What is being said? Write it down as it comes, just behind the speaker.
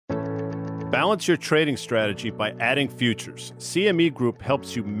Balance your trading strategy by adding futures. CME Group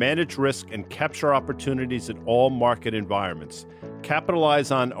helps you manage risk and capture opportunities in all market environments.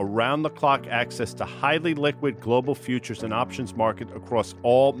 Capitalize on around-the-clock access to highly liquid global futures and options market across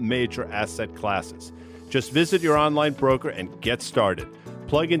all major asset classes. Just visit your online broker and get started.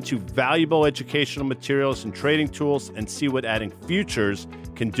 Plug into valuable educational materials and trading tools and see what adding futures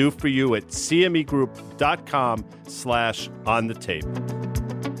can do for you at cmegroup.com/onthetape.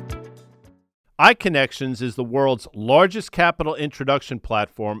 iConnections is the world's largest capital introduction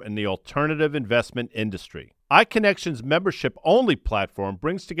platform in the alternative investment industry. iConnections' membership-only platform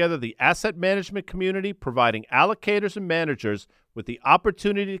brings together the asset management community, providing allocators and managers with the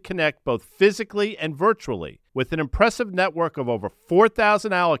opportunity to connect both physically and virtually. With an impressive network of over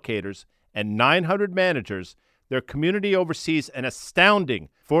 4,000 allocators and 900 managers, their community oversees an astounding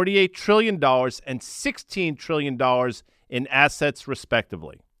 $48 trillion and $16 trillion in assets,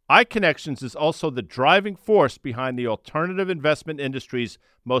 respectively. iConnections is also the driving force behind the alternative investment industry's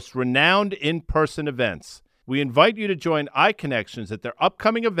most renowned in-person events. We invite you to join iConnections at their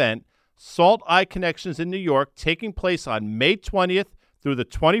upcoming event, SALT iConnections in New York, taking place on May 20th through the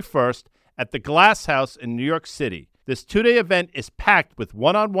 21st at the Glass House in New York City. This two-day event is packed with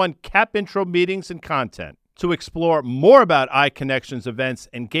one-on-one cap intro meetings and content. To explore more about iConnections events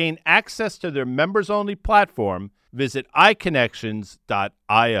and gain access to their members-only platform, visit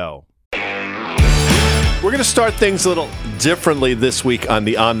iConnections.io. We're going to start things a little differently this week on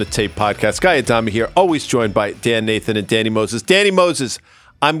the On the Tape podcast. Guy Adami here, always joined by Dan Nathan and Danny Moses. Danny Moses,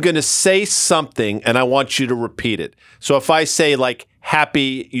 I'm going to say something, and I want you to repeat it. So if I say, like,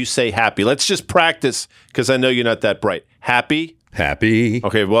 happy, you say happy. Let's just practice, because I know you're not that bright. Happy? Happy.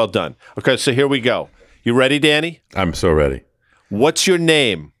 Okay, well done. Okay, so here we go. You ready, Danny? I'm so ready. What's your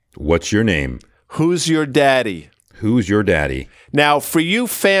name? What's your name? Who's your daddy? Who's your daddy? Now, for you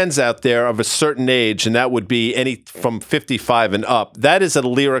fans out there of a certain age, and that would be any from 55 and up, that is a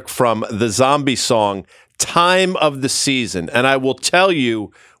lyric from the Zombie song, Time of the Season. And I will tell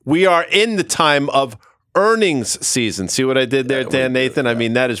you, we are in the time of earnings season. See what I did there, Dan Nathan? I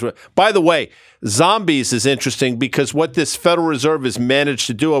mean, that is... By the way, Zombies is interesting because what this Federal Reserve has managed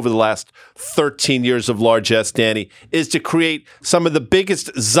to do over the last 13 years of largesse, Danny, is to create some of the biggest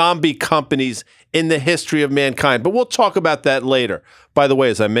zombie companies in the history of mankind. But we'll talk about that later. By the way,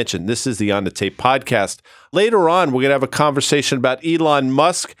 as I mentioned, this is the On the Tape podcast. Later on, we're going to have a conversation about Elon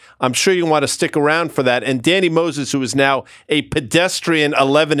Musk. I'm sure you want to stick around for that. And Danny Moses, who is now a pedestrian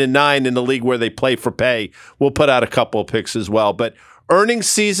 11-9 in the league where they play for pay, will put out a couple of picks as well. But earnings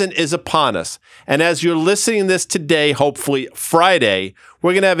season is upon us. And as you're listening to this today, hopefully Friday,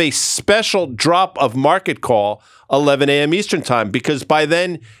 we're going to have a special drop of market call 11 a.m. Eastern time, because by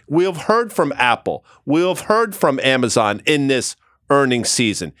then we'll have heard from Apple. We'll have heard from Amazon in this earnings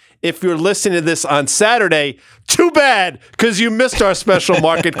season. If you're listening to this on Saturday, too bad, because you missed our special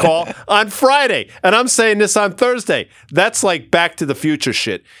market call on Friday. And I'm saying this on Thursday. That's like Back to the Future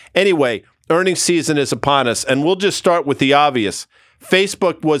shit. Anyway, earnings season is upon us, and we'll just start with the obvious.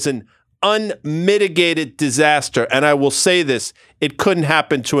 Facebook was an unmitigated disaster, and I will say this, it couldn't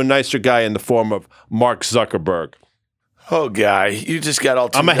happen to a nicer guy in the form of Mark Zuckerberg. Oh, Guy, you just got all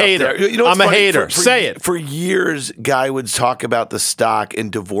I'm a hater. You know, I'm a funny? hater. Say it. For years, Guy would talk about the stock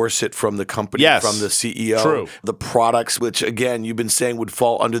and divorce it from the company, yes, from the CEO. True. The products, which, again, you've been saying would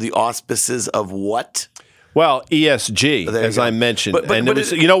fall under the auspices of what? Well, ESG, as I mentioned. And it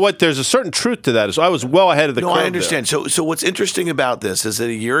was, you know what? There's a certain truth to that. So I was well ahead of the curve. No, I understand. So what's interesting about this is that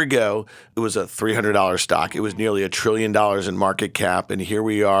a year ago, it was a $300 stock. It was nearly $1 trillion in market cap. And here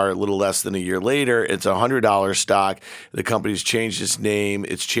we are a little less than a year later. It's a $100 stock. The company's changed its name.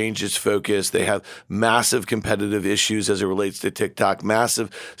 It's changed its focus. They have massive competitive issues as it relates to TikTok, massive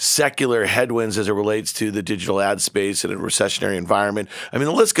secular headwinds as it relates to the digital ad space in a recessionary environment. I mean,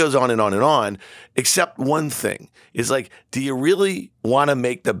 the list goes on and on and on, except one thing is, like, do you really want to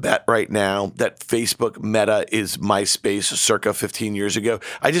make the bet right now that Facebook Meta is MySpace circa 15 years ago?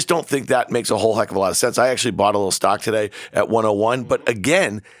 I just don't think that makes a whole heck of a lot of sense. I actually bought a little stock today at 101, but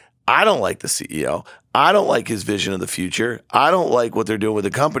again, I don't like the CEO. I don't like his vision of the future. I don't like what they're doing with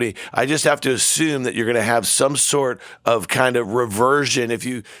the company. I just have to assume that you're going to have some sort of kind of reversion if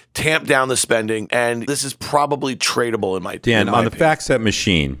you tamp down the spending, and this is probably tradable in my opinion. Dan, on the FactSet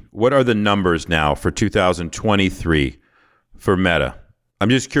machine, what are the numbers now for 2023 for Meta? I'm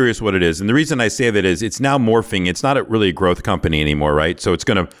just curious what it is. And the reason I say that is it's now morphing. It's not really a growth company anymore, right? So it's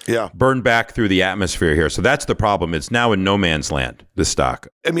going to burn back through the atmosphere here. So that's the problem. It's now in no man's land, this stock.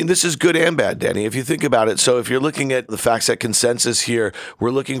 I mean, this is good and bad, Danny, if you think about it. So if you're looking at the FactSet consensus here, we're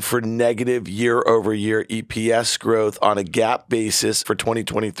looking for negative year-over-year EPS growth on a GAAP basis for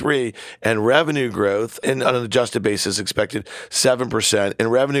 2023, and revenue growth, and on an adjusted basis expected 7%,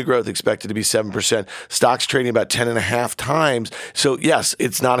 and revenue growth expected to be 7%. Stock's trading about 10.5 times. So yes,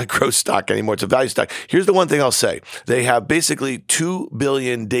 it's not a growth stock anymore. It's a value stock. Here's the one thing I'll say. They have basically 2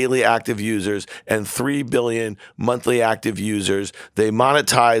 billion daily active users and 3 billion monthly active users. They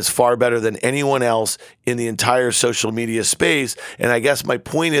monetize far better than anyone else in the entire social media space. And I guess my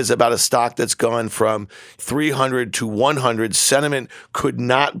point is about a stock that's gone from 300 to 100. Sentiment could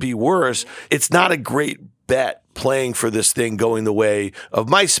not be worse. It's not a great bet playing for this thing going the way of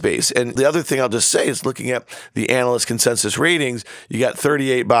MySpace. And the other thing I'll just say is looking at the analyst consensus ratings, you got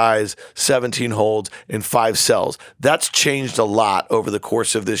 38 buys, 17 holds, and 5 sells. That's changed a lot over the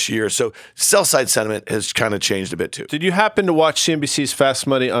course of this year. So sell side sentiment has kind of changed a bit too. Did you happen to watch CNBC's Fast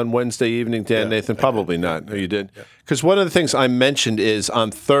Money on Wednesday evening, Dan, Nathan? Probably not. No, you did? Because one of the things I mentioned is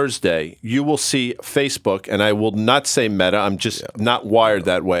on Thursday, you will see Facebook, and I will not say Meta, I'm just not wired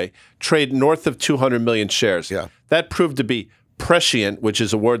that way, trade north of 200 million shares. Yeah. That proved to be prescient, which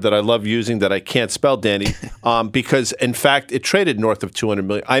is a word that I love using that I can't spell, Danny, because, in fact, it traded north of 200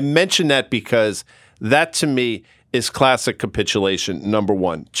 million. I mention that because that, to me, is classic capitulation, number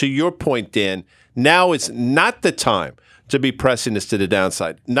one. To your point, Dan, now is not the time to be pressing this to the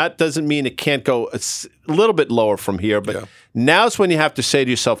downside. That doesn't mean it can't go a little bit lower from here, but now's when you have to say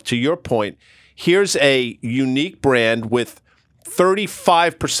to yourself, to your point, here's a unique brand with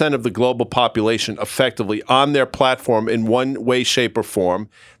 35% of the global population effectively on their platform in one way, shape, or form.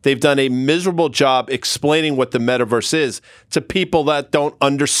 They've done a miserable job explaining what the metaverse is to people that don't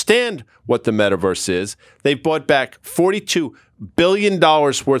understand what the metaverse is. They've bought back $42 billion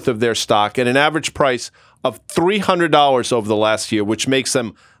worth of their stock at an average price of $300 over the last year, which makes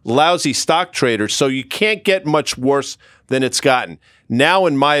them lousy stock traders. So you can't get much worse than it's gotten. Now,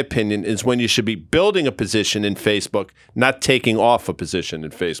 in my opinion, is when you should be building a position in Facebook, not taking off a position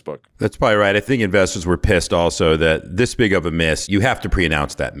in Facebook. That's probably right. I think investors were pissed also that this big of a miss, you have to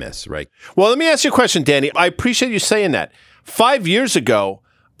pre-announce that miss, right? Well, let me ask you a question, Danny. I appreciate you saying that. 5 years ago,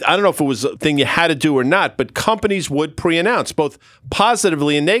 I don't know if it was a thing you had to do or not, but companies would pre-announce both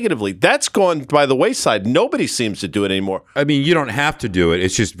positively and negatively. That's gone by the wayside. Nobody seems to do it anymore. I mean, you don't have to do it.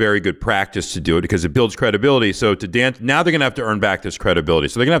 It's just very good practice to do it because it builds credibility. So to Dan, now they're going to have to earn back this credibility.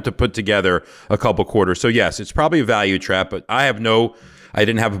 So they're going to have to put together a couple quarters. So yes, it's probably a value trap, but I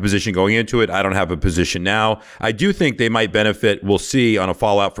didn't have a position going into it. I don't have a position now. I do think they might benefit. We'll see on a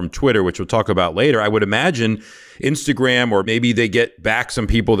fallout from Twitter, which we'll talk about later. I would imagine Instagram, or maybe they get back some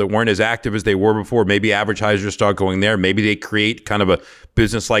people that weren't as active as they were before. Maybe advertisers start going there. Maybe they create kind of a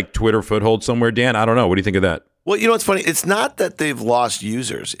business like Twitter foothold somewhere. Dan, I don't know. What do you think of that? Well, you know what's funny? It's not that they've lost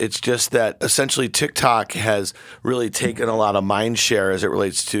users. It's just that essentially TikTok has really taken a lot of mind share as it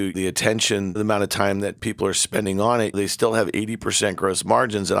relates to the attention, the amount of time that people are spending on it. They still have 80% gross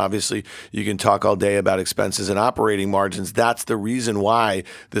margins. And obviously, you can talk all day about expenses and operating margins. That's the reason why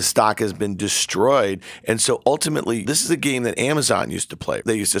the stock has been destroyed. And so ultimately, this is a game that Amazon used to play.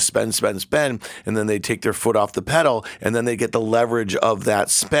 They used to spend, and then they take their foot off the pedal, and then they get the leverage of that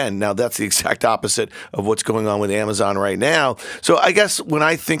spend. Now, that's the exact opposite of what's going on with Amazon right now. So I guess when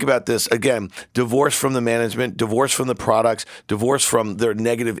I think about this, again, divorce from the management, divorce from the products, divorce from their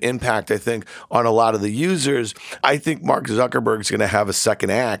negative impact, I think, on a lot of the users, I think Mark Zuckerberg's going to have a second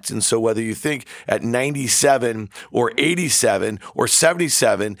act. And so whether you think at 97 or 87 or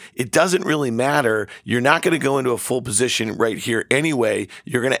 77, it doesn't really matter. You're not going to go into a full position right here anyway.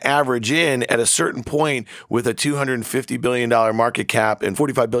 You're going to average in at a certain point with a $250 billion market cap and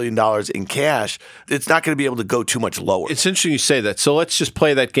 $45 billion in cash. It's not going to be able to go too much lower. It's interesting you say that. So let's just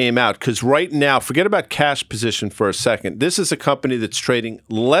play that game out, because right now, forget about cash position for a second. This is a company that's trading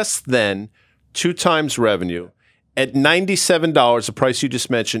less than 2 times revenue at $97, the price you just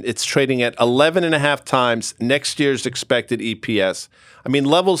mentioned. It's trading at 11.5 times next year's expected EPS. I mean,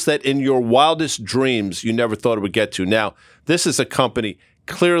 levels that in your wildest dreams you never thought it would get to. Now, this is a company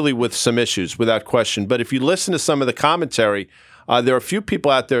clearly with some issues, without question. But if you listen to some of the commentary, there are a few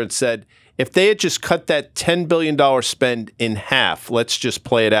people out there that said, if they had just cut that $10 billion spend in half, let's just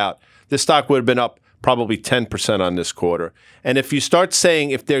play it out, this stock would have been up probably 10% on this quarter. And if you start saying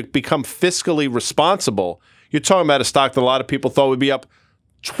if they become fiscally responsible, you're talking about a stock that a lot of people thought would be up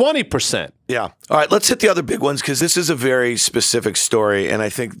 20%. Yeah. All right, let's hit the other big ones because this is a very specific story. And I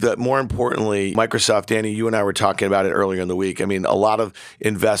think that more importantly, Microsoft, Danny, you and I were talking about it earlier in the week. I mean, a lot of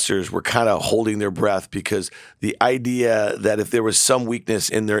investors were kind of holding their breath because the idea that if there was some weakness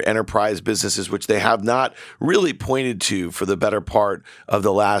in their enterprise businesses, which they have not really pointed to for the better part of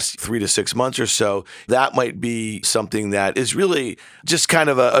the last 3 to 6 months or so, that might be something that is really just kind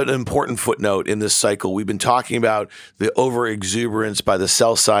of an important footnote in this cycle. We've been talking about the over exuberance by the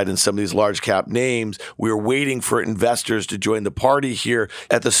sell side in some of these large cap names. We were waiting for investors to join the party here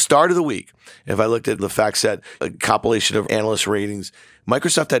at the start of the week. If I looked at the FactSet, a compilation of analyst ratings,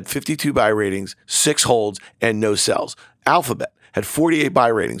 Microsoft had 52 buy ratings, 6 holds, and no sells. Alphabet had 48 buy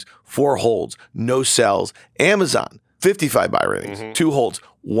ratings, 4 holds, no sells. Amazon, 55 buy ratings, 2 holds,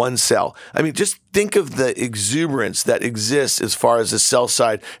 1 sell. I mean, just think of the exuberance that exists as far as the sell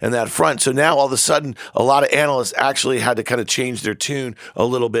side and that front. So now all of a sudden, a lot of analysts actually had to kind of change their tune a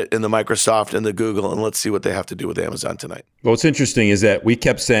little bit in the Microsoft and the Google. And let's see what they have to do with Amazon tonight. Well, what's interesting is that we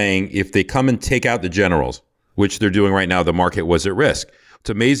kept saying if they come and take out the generals, which they're doing right now, the market was at risk.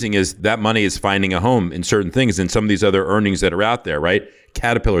 What's amazing is that money is finding a home in certain things in some of these other earnings that are out there, right?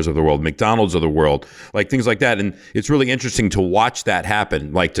 Caterpillars of the world, McDonald's of the world, like things like that. And it's really interesting to watch that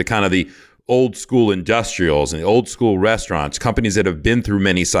happen, like to kind of the old school industrials and old school restaurants, companies that have been through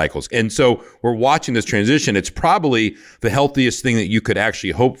many cycles. And so we're watching this transition. It's probably the healthiest thing that you could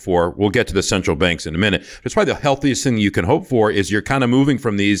actually hope for. We'll get to the central banks in a minute. It's probably the healthiest thing you can hope for is you're kind of moving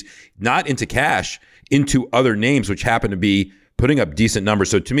from these, not into cash, into other names, which happen to be putting up decent numbers.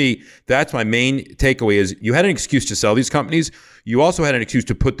 So to me, that's my main takeaway is you had an excuse to sell these companies. You also had an excuse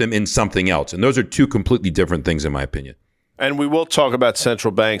to put them in something else. And those are two completely different things, in my opinion. And we will talk about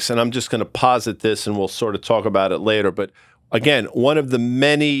central banks, and I'm just going to posit this, and we'll sort of talk about it later. But again, one of the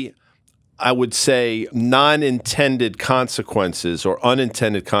many, I would say, non-intended consequences or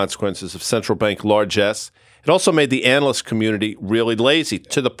unintended consequences of central bank largesse, it also made the analyst community really lazy,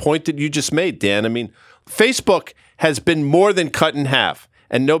 to the point that you just made, Dan. I mean, Facebook has been more than cut in half,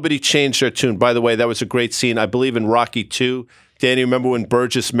 and nobody changed their tune. By the way, that was a great scene, I believe, in Rocky II. Danny, remember when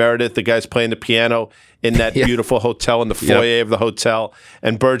Burgess Meredith, the guy's playing the piano in that beautiful hotel in the foyer of the hotel,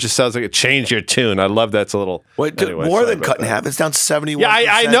 and Burgess sounds like, change your tune. I love that. It's a little... Wait, anyway, more than cut in half. It's down 71%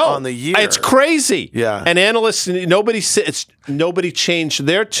 I know. on the year. It's crazy. Yeah. And analysts, nobody changed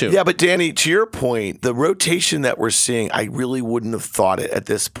their tune. Yeah, but Danny, to your point, the rotation that we're seeing, I really wouldn't have thought it at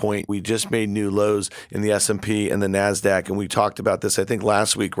this point. We just made new lows in the S&P and the NASDAQ, and we talked about this, I think,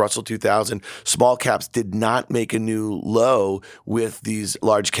 last week. Russell 2000, small caps did not make a new low with these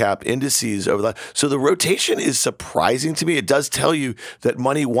large cap indices over that. So the rotation is surprising to me. It does tell you that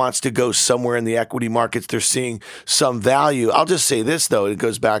money wants to go somewhere in the equity markets. They're seeing some value. I'll just say this, though. It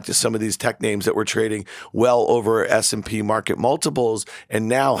goes back to some of these tech names that were trading well over S&P market multiples and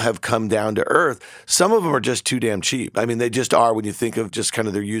now have come down to earth. Some of them are just too damn cheap. I mean, they just are when you think of just kind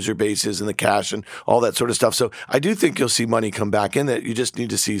of their user bases and the cash and all that sort of stuff. So I do think you'll see money come back in that. You just need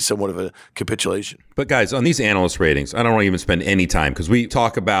to see somewhat of a capitulation. But guys, on these analyst ratings, I don't want to even spend any time because I've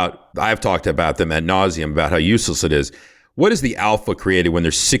talked about them ad nauseum about how useless it is. What is the alpha created when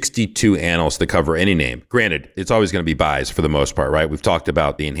there's 62 analysts that cover any name? Granted, it's always going to be buys for the most part, right? We've talked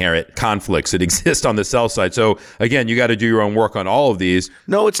about the inherent conflicts that exist on the sell side. So again, you got to do your own work on all of these.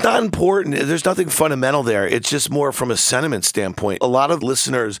 No, it's not important. There's nothing fundamental there. It's just more from a sentiment standpoint. A lot of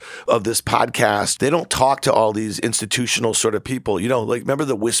listeners of this podcast, they don't talk to all these institutional sort of people. You know, like remember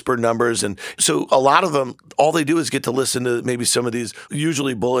the whisper numbers? And so a lot of them, all they do is get to listen to maybe some of these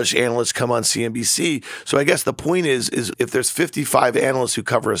usually bullish analysts come on CNBC. So I guess the point is if there's 55 analysts who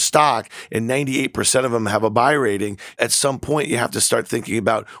cover a stock and 98% of them have a buy rating, at some point you have to start thinking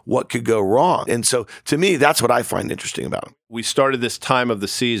about what could go wrong. And so to me, that's what I find interesting about them. We started this time of the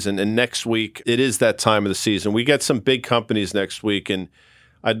season, and next week it is that time of the season. We get some big companies next week, and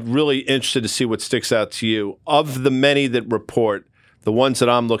I'm really interested to see what sticks out to you. Of the many that report, the ones that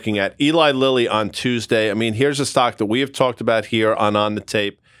I'm looking at, Eli Lilly on Tuesday. I mean, here's a stock that we have talked about here on the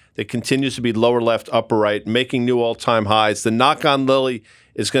tape. That continues to be lower left, upper right, making new all-time highs. The knock on Lilly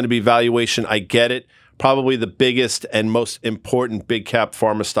is going to be valuation. I get it. Probably the biggest and most important big cap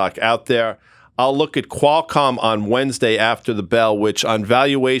pharma stock out there. I'll look at Qualcomm on Wednesday after the bell, which on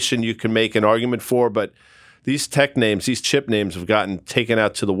valuation you can make an argument for, but these tech names, these chip names have gotten taken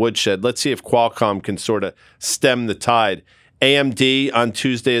out to the woodshed. Let's see if Qualcomm can sort of stem the tide. AMD on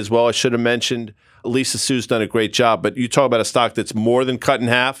Tuesday as well, I should have mentioned. Lisa Su's done a great job, but you talk about a stock that's more than cut in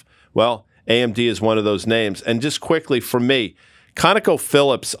half. Well, AMD is one of those names. And just quickly for me,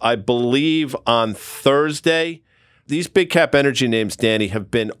 ConocoPhillips, I believe on Thursday, These big cap energy names, Danny, have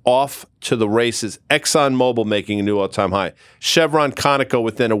been off to the races. ExxonMobil making a new all-time high. Chevron, Conoco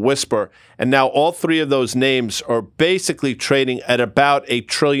within a whisper. And now all three of those names are basically trading at about $1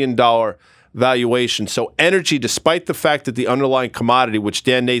 trillion valuation. So energy, despite the fact that the underlying commodity, which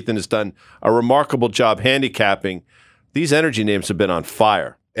Dan Nathan has done a remarkable job handicapping, these energy names have been on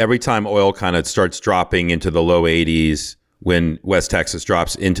fire. Every time oil kind of starts dropping into the low 80s, when West Texas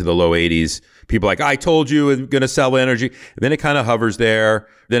drops into the low 80s, people are like, I told you I'm going to sell energy. And then it kind of hovers there.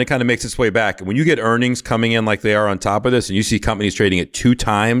 Then it kind of makes its way back. And when you get earnings coming in like they are on top of this, and you see companies trading at 2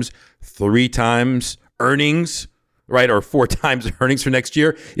 times, 3 times earnings, right, or 4 times earnings for next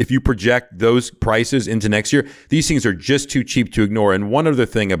year, if you project those prices into next year, these things are just too cheap to ignore. And one other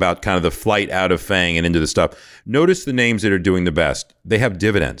thing about kind of the flight out of FANG and into the stuff, notice the names that are doing the best. They have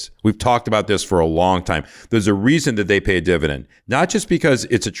dividends. We've talked about this for a long time. There's a reason that they pay a dividend, not just because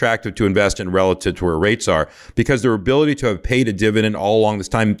it's attractive to invest in relative to where rates are, because their ability to have paid a dividend all along this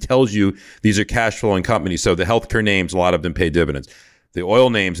time tells you these are cash flowing companies. So the healthcare names, a lot of them pay dividends. The oil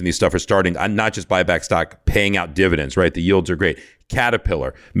names and these stuff are starting, not just buy back stock, paying out dividends, right? The yields are great.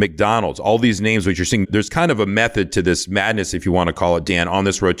 Caterpillar, McDonald's, all these names which you're seeing, there's kind of a method to this madness, if you want to call it, Dan, on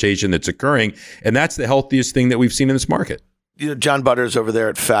this rotation that's occurring. And that's the healthiest thing that we've seen in this market. You know, John Butters over there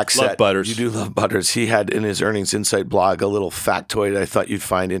at FactSet. Love Butters. You do love Butters. He had in his Earnings Insight blog a little factoid I thought you'd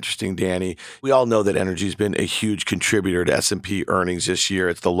find interesting, Danny. We all know that energy's been a huge contributor to S&P earnings this year.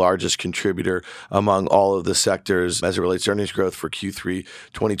 It's the largest contributor among all of the sectors as it relates to earnings growth for Q3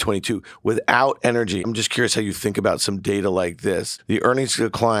 2022. Without energy, I'm just curious how you think about some data like this. The earnings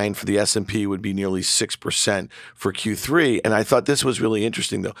decline for the S&P would be nearly 6% for Q3. And I thought this was really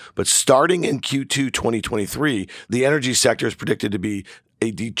interesting, though. But starting in Q2 2023, the energy sector is predicted to be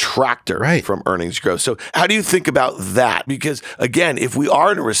a detractor from earnings growth. So how do you think about that? Because again, if we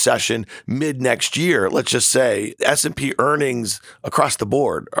are in a recession mid next year, let's just say S&P earnings across the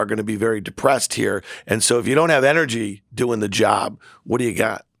board are going to be very depressed here. And so if you don't have energy doing the job, what do you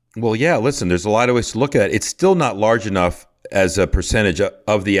got? Well, yeah, listen, there's a lot of ways to look at it. It's still not large enough as a percentage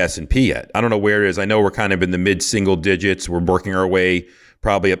of the S&P yet. I don't know where it is. I know we're kind of in the mid-single digits. We're working our way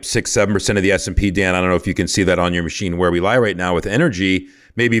probably up 6-7% of the S&P, Dan. I don't know if you can see that on your machine where we lie right now with energy,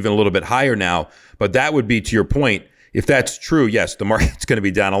 maybe even a little bit higher now. But that would be, to your point, if that's true, yes, the market's going to be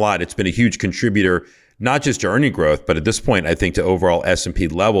down a lot. It's been a huge contributor, not just to earning growth, but at this point, I think to overall S&P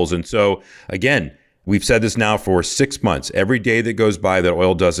levels. And so, again, we've said this now for 6 months. Every day that goes by that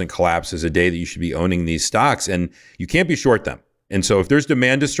oil doesn't collapse is a day that you should be owning these stocks, and you can't be short them. And so if there's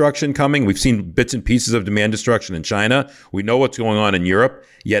demand destruction coming, we've seen bits and pieces of demand destruction in China. We know what's going on in Europe,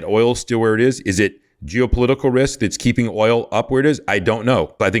 yet oil's still where it is. Is it geopolitical risk that's keeping oil up where it is? I don't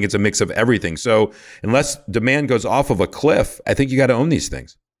know. I think it's a mix of everything. So unless demand goes off of a cliff, I think you got to own these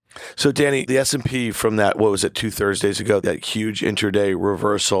things. So, Danny, the S&P from that, 2 Thursdays ago, that huge intraday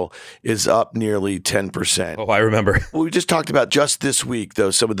reversal is up nearly 10%. Oh, I remember. Well, we just talked about just this week,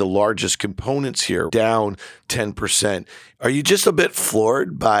 though, some of the largest components here down 10%. Are you just a bit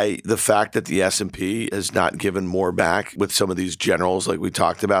floored by the fact that the S&P has not given more back with some of these generals like we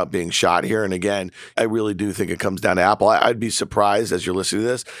talked about being shot here? And again, I really do think it comes down to Apple. I'd be surprised as you're listening to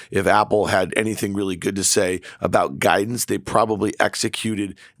this if Apple had anything really good to say about guidance. They probably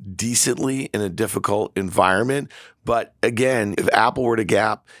executed decently in a difficult environment. But again, if Apple were to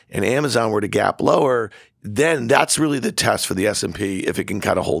gap and Amazon were to gap lower, then that's really the test for the S&P if it can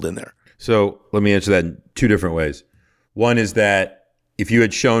kind of hold in there. So let me answer that in 2 different ways. One is that if you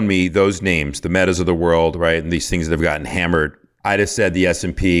had shown me those names, the Metas of the world, right, and these things that have gotten hammered, I'd have said the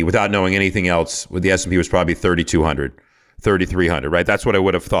S&P, without knowing anything else, the S&P was probably 3,200, 3,300, right? That's what I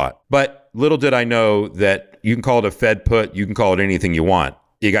would have thought. But little did I know that you can call it a Fed put, you can call it anything you want.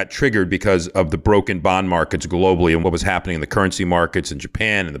 It got triggered because of the broken bond markets globally and what was happening in the currency markets in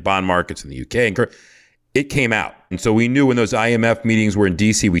Japan and the bond markets in the UK. And it came out. And so we knew when those IMF meetings were in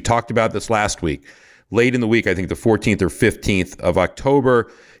DC, we talked about this last week. Late in the week, I think the 14th or 15th of October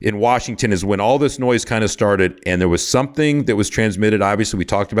in Washington is when all this noise kind of started. And there was something that was transmitted. Obviously, we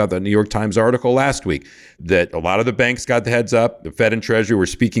talked about the New York Times article last week that a lot of the banks got the heads up. The Fed and Treasury were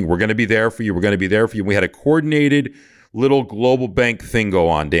speaking, we're going to be there for you. We're going to be there for you. And we had a coordinated little global bank thing go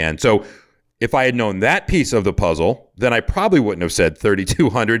on, Dan. So if I had known that piece of the puzzle, then I probably wouldn't have said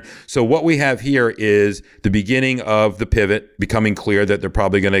 3,200. So what we have here is the beginning of the pivot, becoming clear that they're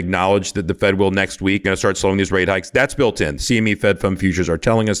probably going to acknowledge that the Fed will next week going to start slowing these rate hikes. That's built in. CME Fed Fund futures are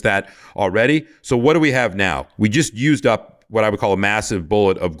telling us that already. So what do we have now? We just used up what I would call a massive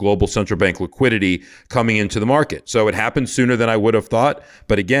bullet of global central bank liquidity coming into the market. So it happened sooner than I would have thought.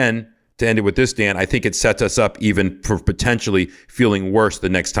 But again, to end it with this, Dan, I think it sets us up even for potentially feeling worse the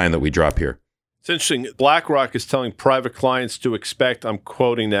next time that we drop here. It's interesting. BlackRock is telling private clients to expect, I'm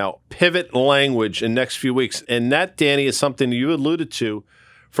quoting now, pivot language in next few weeks. And that, Danny, is something you alluded to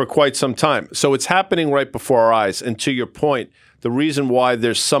for quite some time. So it's happening right before our eyes. And to your point, the reason why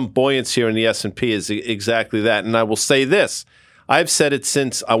there's some buoyancy here in the S&P is exactly that. And I will say this. I've said it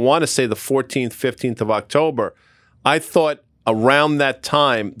since, I want to say the 14th, 15th of October. I thought around that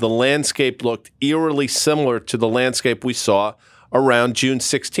time, the landscape looked eerily similar to the landscape we saw around June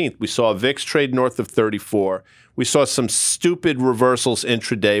 16th. We saw a VIX trade north of 34. We saw some stupid reversals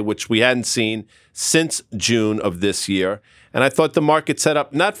intraday, which we hadn't seen since June of this year. And I thought the market set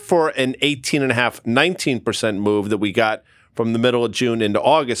up not for an 18.5%, 19% move that we got from the middle of June into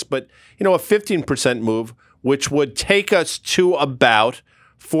August, but a 15% move, which would take us to about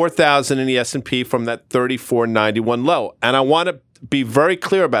 4,000 in the S&P from that 34.91 low. And I want to be very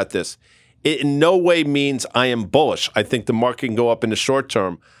clear about this. It in no way means I am bullish. I think the market can go up in the short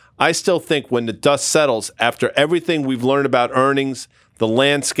term. I still think when the dust settles, after everything we've learned about earnings, the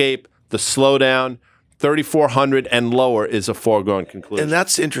landscape, the slowdown, 3,400 and lower is a foregone conclusion. And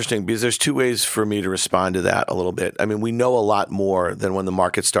that's interesting because there's two ways for me to respond to that a little bit. I mean, we know a lot more than when the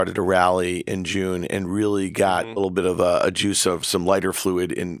market started to rally in June and really got a little bit of a juice of some lighter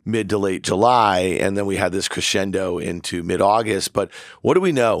fluid in mid to late July. And then we had this crescendo into mid-August. But what do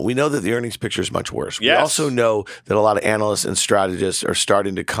we know? We know that the earnings picture is much worse. Yes. We also know that a lot of analysts and strategists are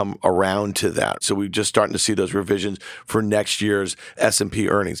starting to come around to that. So we're just starting to see those revisions for next year's S&P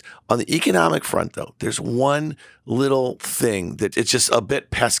earnings. On the economic front, though, there's one little thing that it's just a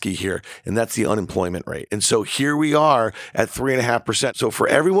bit pesky here, and that's the unemployment rate. And so here we are at 3.5%. So for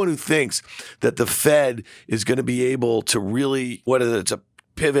everyone who thinks that the Fed is going to be able to really, whether it's a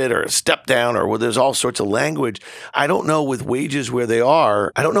pivot or a step down or where there's all sorts of language, I don't know with wages where they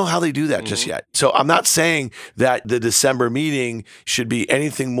are, I don't know how they do that just yet. So I'm not saying that the December meeting should be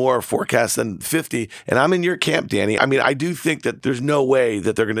anything more forecast than 50. And I'm in your camp, Danny. I mean, I do think that there's no way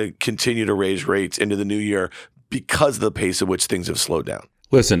that they're going to continue to raise rates into the new year because of the pace at which things have slowed down.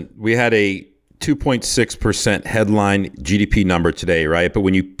 Listen, we had a 2.6% headline GDP number today, right? But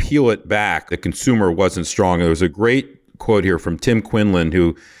when you peel it back, the consumer wasn't strong. There was a great quote here from Tim Quinlan,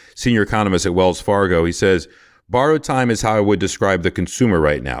 who senior economist at Wells Fargo. He says, borrowed time is how I would describe the consumer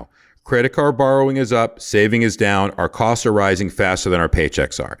right now. Credit card borrowing is up, saving is down, our costs are rising faster than our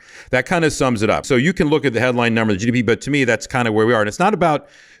paychecks are. That kind of sums it up. So you can look at the headline number, the GDP, but to me, that's kind of where we are. And it's not about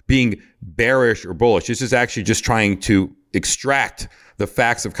being bearish or bullish. This is actually just trying to extract the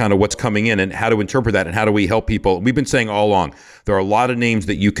facts of kind of what's coming in and how to interpret that and how do we help people. We've been saying all along, there are a lot of names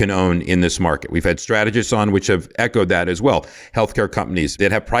that you can own in this market. We've had strategists on which have echoed that as well. Healthcare companies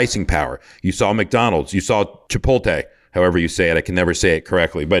that have pricing power. You saw McDonald's, you saw Chipotle, however you say it. I can never say it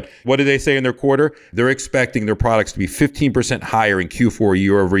correctly. But what did they say in their quarter? They're expecting their products to be 15% higher in Q4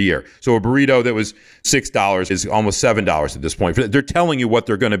 year over year. So a burrito that was $6 is almost $7 at this point. They're telling you what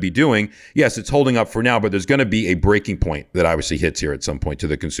they're going to be doing. Yes, it's holding up for now, but there's going to be a breaking point that obviously hits here at some point to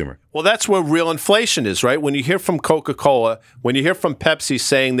the consumer. Well, that's where real inflation is, right? When you hear from Coca-Cola, when you hear from Pepsi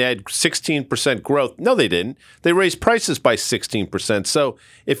saying they had 16% growth, no, they didn't. They raised prices by 16%. So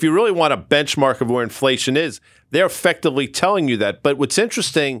if you really want a benchmark of where inflation is, they're effectively telling you that. But what's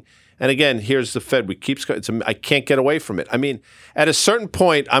interesting, and again, here's the Fed. I can't get away from it. I mean, at a certain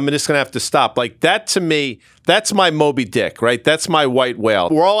point, I'm just going to have to stop. Like that to me, that's my Moby Dick, right? That's my white whale.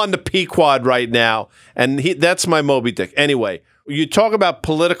 We're all on the Pequod right now, and that's my Moby Dick. Anyway, you talk about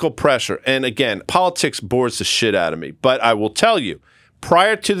political pressure, and again, politics bores the shit out of me. But I will tell you,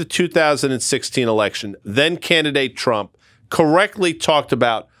 prior to the 2016 election, then candidate Trump correctly talked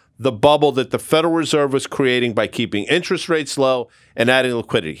about the bubble that the Federal Reserve was creating by keeping interest rates low and adding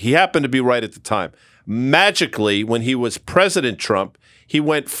liquidity. He happened to be right at the time. Magically, when he was President Trump, he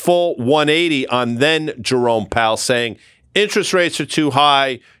went full 180 on then Jerome Powell, saying interest rates are too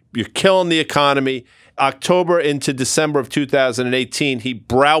high, you're killing the economy. October into December of 2018, he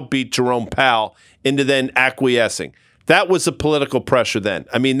browbeat Jerome Powell into then acquiescing. That was the political pressure then.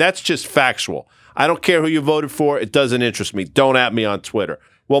 I mean, that's just factual. I don't care who you voted for. It doesn't interest me. Don't at me on Twitter.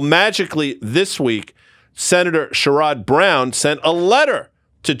 Well, magically, this week, Senator Sherrod Brown sent a letter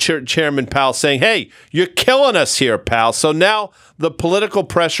to Chairman Powell saying, hey, you're killing us here, pal. So now the political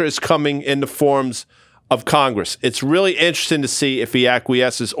pressure is coming in the forms of Congress. It's really interesting to see if he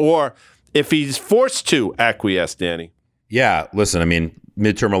acquiesces or if he's forced to acquiesce, Danny. Yeah, listen, I mean,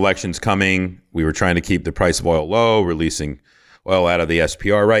 midterm elections coming. We were trying to keep the price of oil low, releasing oil out of the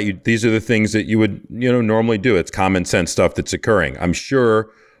SPR, right? These are the things that you would normally do. It's common sense stuff that's occurring. I'm sure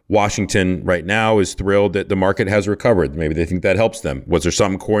Washington right now is thrilled that the market has recovered. Maybe they think that helps them. Was there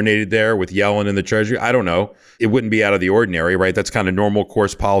something coordinated there with Yellen and the Treasury? I don't know. It wouldn't be out of the ordinary, right? That's kind of normal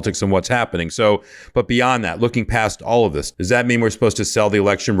course politics and what's happening. So, but beyond that, looking past all of this, does that mean we're supposed to sell the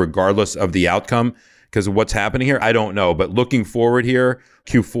election regardless of the outcome because of what's happening here? I don't know. But looking forward here,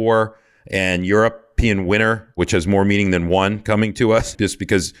 Q4 and European winter, which has more meaning than one coming to us, just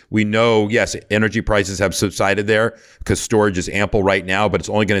because we know, yes, energy prices have subsided there because storage is ample right now, but it's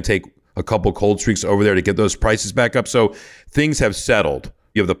only going to take a couple cold streaks over there to get those prices back up. So things have settled.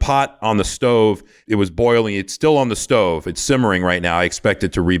 You have the pot on the stove. It was boiling. It's still on the stove. It's simmering right now. I expect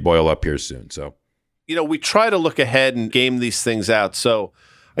it to reboil up here soon. So, we try to look ahead and game these things out. So,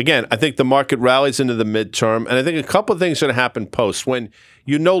 again, I think the market rallies into the midterm, and I think a couple of things are going to happen post. When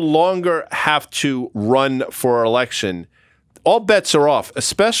you no longer have to run for election, all bets are off,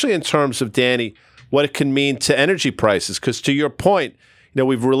 especially in terms of, Danny, what it can mean to energy prices. Because to your point,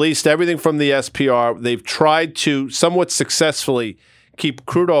 we've released everything from the SPR. They've tried to somewhat successfully keep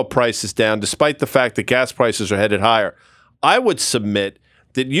crude oil prices down, despite the fact that gas prices are headed higher. I would submit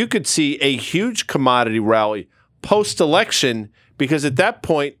that you could see a huge commodity rally post-election, because at that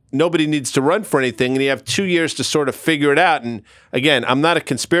point, nobody needs to run for anything, and you have 2 years to sort of figure it out. And again, I'm not a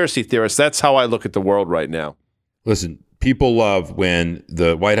conspiracy theorist. That's how I look at the world right now. Listen, people love when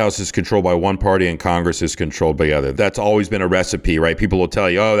the White House is controlled by one party and Congress is controlled by the other. That's always been a recipe, right? People will tell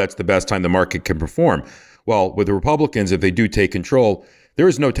you, oh, that's the best time the market can perform. Well, with the Republicans, if they do take control, there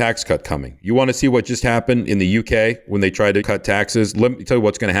is no tax cut coming. You want to see what just happened in the UK when they tried to cut taxes? Let me tell you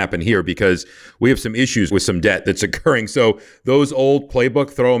what's going to happen here, because we have some issues with some debt that's occurring. So those old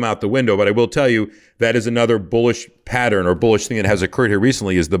playbook, throw them out the window. But I will tell you, that is another bullish pattern or bullish thing that has occurred here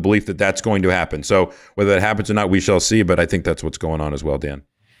recently, is the belief that that's going to happen. So whether that happens or not, we shall see. But I think that's what's going on as well, Dan.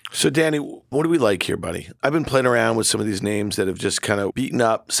 So, Danny, what do we like here, buddy? I've been playing around with some of these names that have just kind of beaten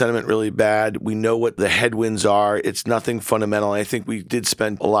up, sentiment really bad. We know what the headwinds are. It's nothing fundamental. I think we did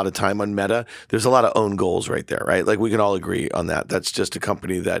spend a lot of time on Meta. There's a lot of own goals right there, right? Like, we can all agree on that. That's just a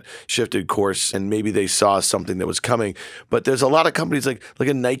company that shifted course, and maybe they saw something that was coming. But there's a lot of companies like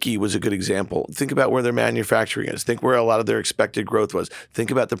a Nike was a good example. Think about where their manufacturing is. Think where a lot of their expected growth was.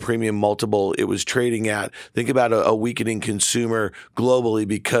 Think about the premium multiple it was trading at. Think about a weakening consumer globally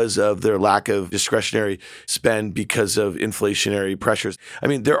because of their lack of discretionary spend because of inflationary pressures. I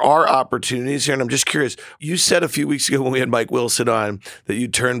mean, there are opportunities here, and I'm just curious. You said a few weeks ago when we had Mike Wilson on that you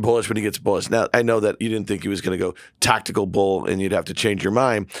turn bullish when he gets bullish. Now, I know that you didn't think he was going to go tactical bull and you'd have to change your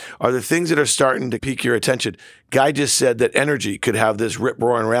mind. Are there things that are starting to pique your attention? Guy just said that energy could have this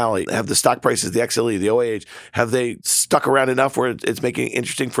rip-roaring rally. Have the stock prices, the XLE, the OAH, have they stuck around enough where it's making it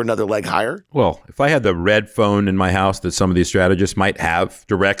interesting for another leg higher? Well, if I had the red phone in my house that some of these strategists might have,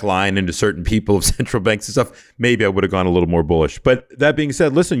 direct line into certain people of central banks and stuff, maybe I would have gone a little more bullish. But that being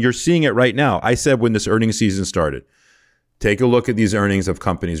said, listen, you're seeing it right now. I said when this earnings season started, take a look at these earnings of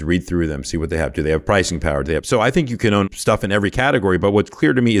companies, read through them, see what they have. Do they have pricing power? So I think you can own stuff in every category. But what's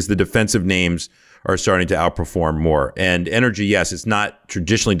clear to me is the defensive names are starting to outperform more. And energy, yes, it's not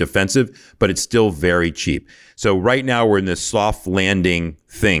traditionally defensive, but it's still very cheap. So right now we're in this soft landing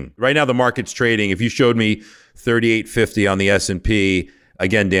thing. Right now the market's trading. If you showed me 3850 on the S&P,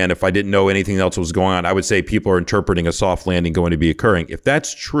 again, Dan, if I didn't know anything else was going on, I would say people are interpreting a soft landing going to be occurring. If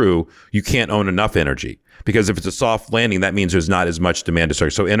that's true, you can't own enough energy, because if it's a soft landing, that means there's not as much demand to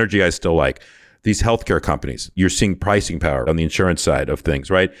start. So energy, I still like. These healthcare companies, you're seeing pricing power on the insurance side of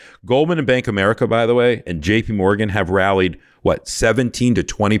things, right? Goldman and Bank of America, by the way, and JP Morgan have rallied, 17 to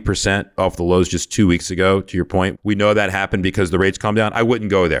 20% off the lows just 2 weeks ago, to your point. We know that happened because the rates calmed down. I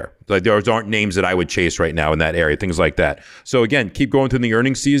wouldn't go there. Like, those aren't names that I would chase right now in that area, things like that. So again, keep going through the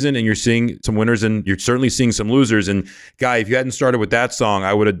earnings season, and you're seeing some winners and you're certainly seeing some losers. And Guy, if you hadn't started with that song,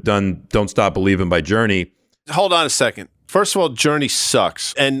 I would have done Don't Stop Believing by Journey. Hold on a second. First of all, Journey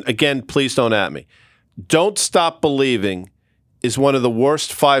sucks. And again, please don't at me. Don't Stop Believing is one of the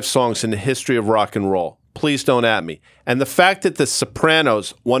worst 5 songs in the history of rock and roll. Please don't at me. And the fact that The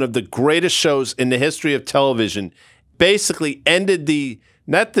Sopranos, one of the greatest shows in the history of television, basically ended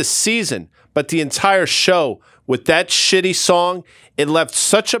not the season, but the entire show with that shitty song, it left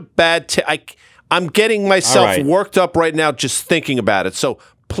such a bad I'm getting myself worked up right now just thinking about it. So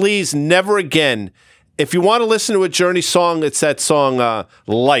please, never again. If you want to listen to a Journey song, it's that song,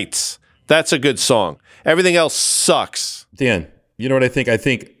 Lights. That's a good song. Everything else sucks. Dan, you know what I think? I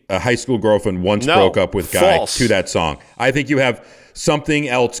think a high school girlfriend once broke up with Guy to that song. I think you have something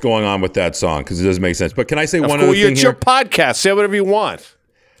else going on with that song, because it doesn't make sense. But can I say one other thing here? It's your podcast. Say whatever you want.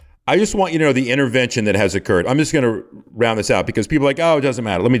 I just want you to know the intervention that has occurred. I'm just going to round this out because people are like, oh, it doesn't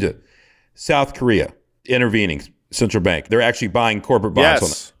matter. Let me do it. South Korea intervening. central bank. They're actually buying corporate bonds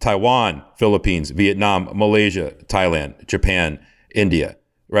Yes. on Taiwan, Philippines, Vietnam, Malaysia, Thailand, Japan, India.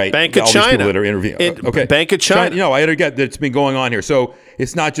 Right, Bank of all these China. people that are interviewing. Okay, Bank of China. I get that it's been going on here. So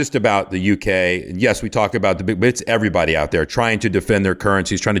it's not just about the UK. And yes, we talk about the big, but it's everybody out there trying to defend their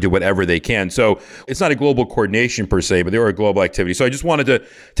currencies, trying to do whatever they can. So it's not a global coordination per se, but there are a global activity. So I just wanted to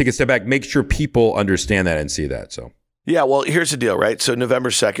take a step back, make sure people understand that and see that. So. Yeah, well, here's the deal, right? So November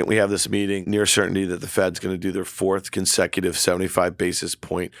 2nd, we have this meeting, near certainty that the Fed's going to do their fourth consecutive 75 basis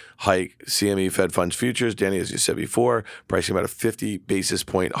point hike. CME Fed Funds Futures, Danny, as you said before, pricing about a 50 basis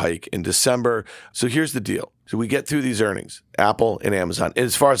point hike in December. So here's the deal. So we get through these earnings, Apple and Amazon. And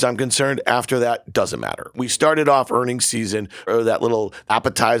as far as I'm concerned, after that, doesn't matter. We started off earnings season, or that little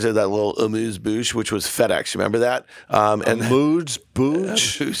appetizer, that little amuse-bouche, which was FedEx. Remember that?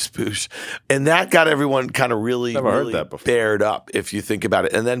 Amuse-bouche. And that got everyone kind of really bared up, if you think about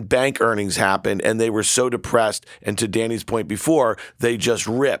it. And then bank earnings happened, and they were so depressed. And to Danny's point before, they just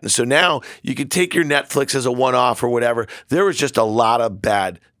ripped. And so now you could take your Netflix as a one-off or whatever. There was just a lot of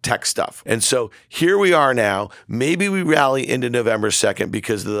bad tech stuff. And so here we are now. Maybe we rally into November 2nd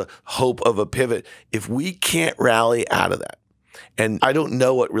because of the hope of a pivot. If we can't rally out of that, and I don't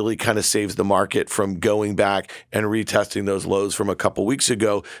know what really kind of saves the market from going back and retesting those lows from a couple weeks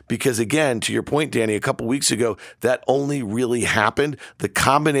ago. Because again, to your point, Danny, a couple weeks ago, that only really happened. The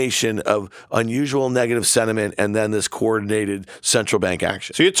combination of unusual negative sentiment and then this coordinated central bank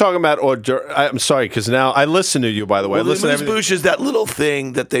action. So you're talking about I'm sorry, because now I listen to you, by the way. Well, the amuse-bouche is that little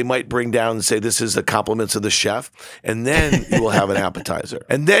thing that they might bring down and say, this is the compliments of the chef. And then you will have an appetizer.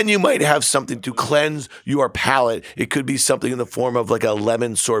 And then you might have something to cleanse your palate. It could be something in the form of like a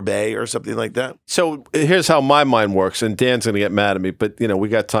lemon sorbet or something like that. So here's how my mind works, and Dan's going to get mad at me, but we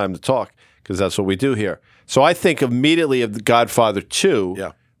got time to talk because that's what we do here. So I think immediately of The Godfather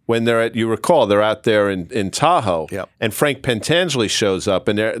 2 when they're they're out there in Tahoe, and Frank Pentangeli shows up,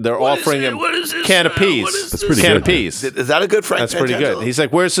 and they're offering him can of peas. That's pretty can good. of peas. Is that a good Frank That's pretty good. Pentangeli? He's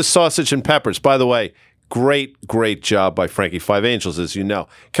like, where's the sausage and peppers? By the way, great job by Frankie Five Angels, as you know.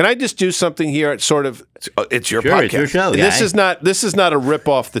 Can I just do something here? It's sort of it's your Sure, podcast. it's your show. this is not a rip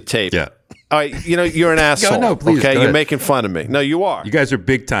off the tape. Yeah. All right, you're an asshole. No, please, okay, go you're ahead. making fun of me. No, you are. You guys are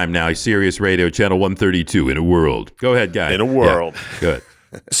big time now. Sirius Radio, channel 132 in a world. Go ahead, guy. In a world. Yeah, good.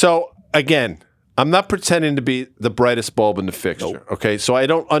 So again, I'm not pretending to be the brightest bulb in the fixture. Okay, so I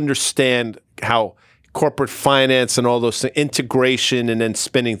don't understand how corporate finance and all those things, integration and then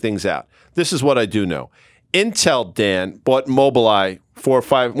spinning things out. This is what I do know. Intel, Dan, bought Mobileye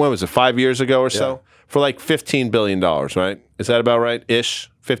 5 years ago or so, for like $15 billion, right? Is that about right? Ish?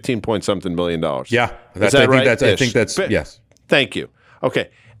 15 point something $billion. Yeah. Is that right? I think that's, Ish. yes. Thank you. Okay.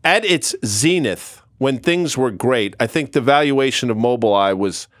 At its zenith, when things were great, I think the valuation of Mobileye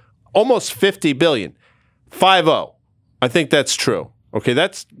was almost $50 billion. 5-0. I think that's true. Okay,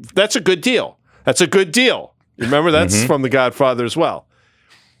 that's a good deal. That's a good deal. Remember, that's from The Godfather as well.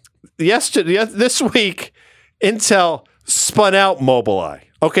 This week, Intel spun out Mobileye.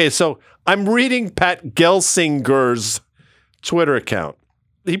 Okay, so I'm reading Pat Gelsinger's Twitter account.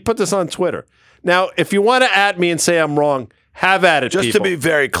 He put this on Twitter. Now, if you want to at me and say I'm wrong, have at it, Just people. to be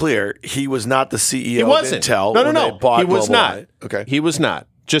very clear, he was not the CEO He wasn't. of Intel. No, when they bought he was Mobileye. not. Okay. He was not.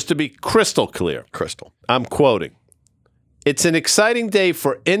 Just to be crystal clear. Crystal. I'm quoting. It's an exciting day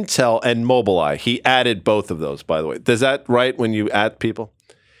for Intel and Mobileye. He added both of those, by the way. Does that right when you add people?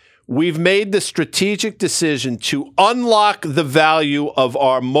 We've made the strategic decision to unlock the value of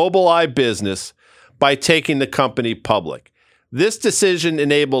our Mobileye business by taking the company public. This decision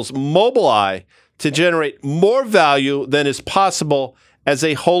enables Mobileye to generate more value than is possible as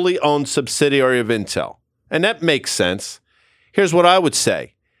a wholly owned subsidiary of Intel. And that makes sense. Here's what I would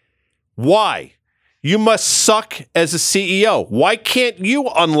say. Why? You must suck as a CEO. Why can't you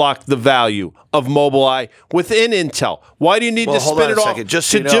unlock the value of Mobileye within Intel? Why do you need to spin it off Just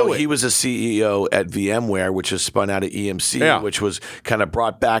to so you do know, it? he was a CEO at VMware, which was spun out of EMC, which was kind of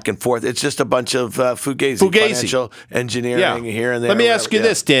brought back and forth. It's just a bunch of fugazi. Financial engineering here and there. Let me ask you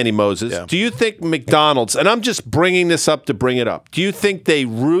this, Danny Moses. Yeah. Do you think McDonald's, and I'm just bringing this up to bring it up, do you think they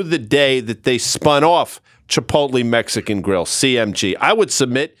rue the day that they spun off Chipotle Mexican Grill, CMG? I would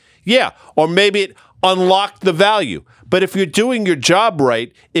submit, yeah. Or maybe it unlocked the value. But if you're doing your job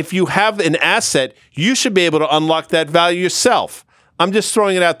right, if you have an asset, you should be able to unlock that value yourself. I'm just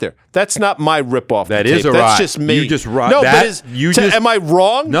throwing it out there. That's not my rip-off. That tape. is a That's ride. just me. You just ride. No, That- but am I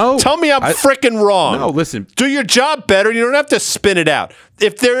wrong? No. Tell me I'm freaking wrong. No, listen. Do your job better. You don't have to spin it out.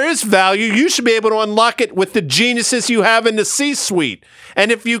 if there is value, you should be able to unlock it with the geniuses you have in the C-suite.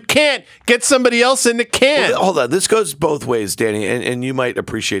 And if you can't, get somebody else in that can. Well, hold on. This goes both ways, Danny, and you might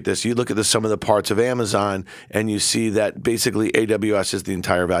appreciate this. You look at some of the parts of Amazon, and you see that basically AWS is the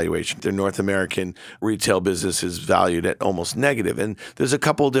entire valuation. Their North American retail business is valued at almost negative. And there's a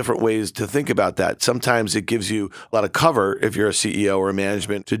couple of different ways to think about that. Sometimes it gives you a lot of cover if you're a CEO or a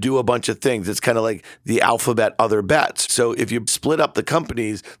management to do a bunch of things. It's kind of like the alphabet other bets. So if you split up the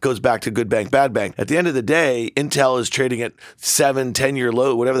companies, goes back to good bank, bad bank. At the end of the day, Intel is trading at 7-10-year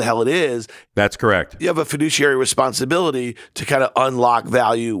low, whatever the hell it is. That's correct. You have a fiduciary responsibility to kind of unlock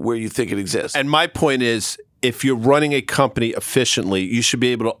value where you think it exists. And my point is, if you're running a company efficiently, you should be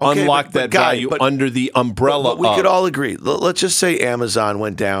able to unlock that value under the umbrella. But we could all agree. Let's just say Amazon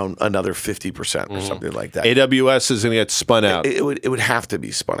went down another 50% or something like that. AWS is going to get spun out. It would have to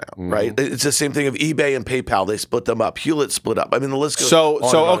be spun out, right? It's the same thing of eBay and PayPal. They split them up. Hewlett split up. I mean, the list goes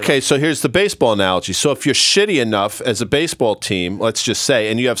on. So here's the baseball analogy. So if you're shitty enough as a baseball team, let's just say,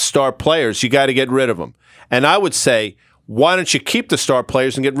 and you have star players, you got to get rid of them. And I would say, why don't you keep the star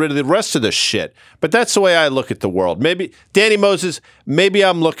players and get rid of the rest of this shit? But that's the way I look at the world. Maybe, Danny Moses, maybe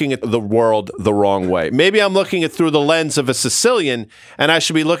I'm looking at the world the wrong way. Maybe I'm looking at through the lens of a Sicilian, and I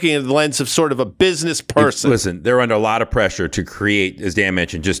should be looking at the lens of sort of a business person. Listen, they're under a lot of pressure to create, as Dan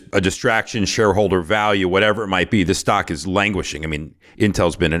mentioned, just a distraction, shareholder value, whatever it might be. The stock is languishing. I mean,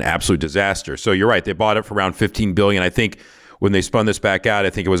 Intel's been an absolute disaster. So you're right. They bought it for around $15 billion. I think when they spun this back out,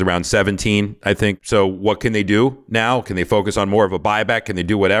 I think it was around 17, I think. So what can they do now? Can they focus on more of a buyback? Can they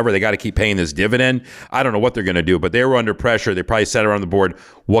do whatever? They got to keep paying this dividend. I don't know what they're going to do, but they were under pressure. They probably sat around the board,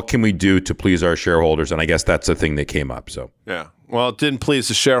 what can we do to please our shareholders? And I guess that's the thing that came up. So yeah. Well, it didn't please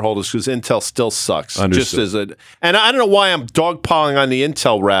the shareholders because Intel still sucks. Understood. And I don't know why I'm dogpiling on the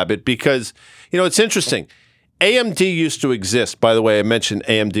Intel rabbit because, it's interesting. AMD used to exist. By the way, I mentioned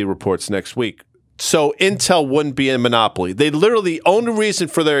AMD reports next week. So Intel wouldn't be a monopoly. They literally, the only reason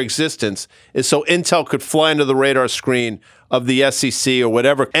for their existence is so Intel could fly under the radar screen of the SEC or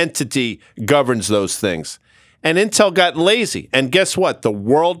whatever entity governs those things. And Intel got lazy. And guess what? The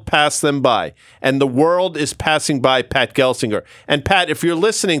world passed them by. And the world is passing by Pat Gelsinger. And Pat, if you're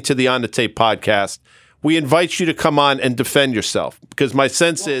listening to the On the Tape podcast, we invite you to come on and defend yourself because my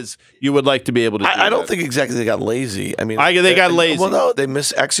sense is you would like to be able to do I don't think exactly they got lazy. I mean, they got lazy. Well, no, they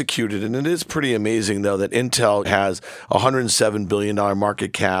misexecuted. And it is pretty amazing, though, that Intel has a $107 billion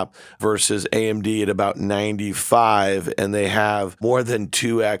market cap versus AMD at about 95, and they have more than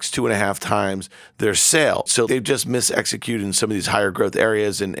 2.5 times their sales. So they've just misexecuted in some of these higher growth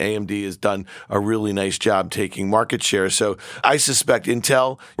areas, and AMD has done a really nice job taking market share. So I suspect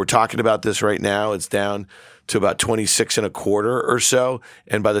Intel, we're talking about this right now, it's down to about 26.25 or so.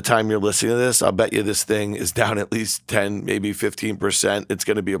 And by the time you're listening to this, I'll bet you this thing is down at least 10, maybe 15%. It's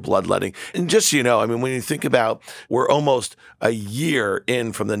going to be a bloodletting. And just so you know, I mean, when you think about, we're almost a year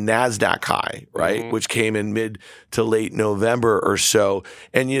in from the NASDAQ high, right? Mm-hmm. Which came in mid to late November or so.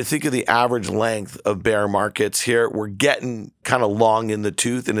 And you think of the average length of bear markets here, we're getting kind of long in the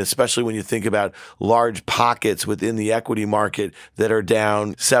tooth. And especially when you think about large pockets within the equity market that are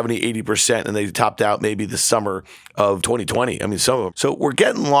down 70, 80%, and they topped out maybe the summer of 2020. I mean, some of them. So we're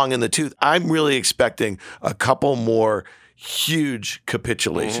getting long in the tooth. I'm really expecting a couple more huge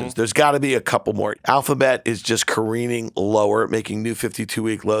capitulations. Mm-hmm. There's got to be a couple more. Alphabet is just careening lower, making new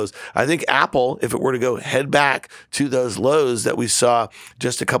 52-week lows. I think Apple, if it were to go head back to those lows that we saw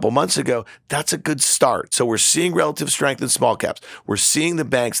just a couple months ago, that's a good start. So we're seeing relative strength in small caps. We're seeing the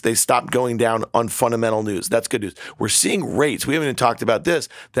banks, they stopped going down on fundamental news. That's good news. We're seeing rates. We haven't even talked about this.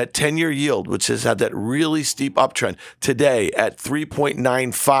 That 10-year yield, which has had that really steep uptrend today at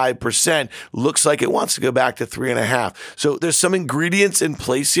 3.95%, looks like it wants to go back to 3.5%. So there's some ingredients in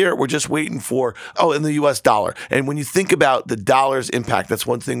place here. We're just waiting for, in the U.S. dollar. And when you think about the dollar's impact, that's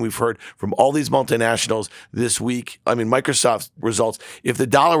one thing we've heard from all these multinationals this week. I mean, Microsoft's results, if the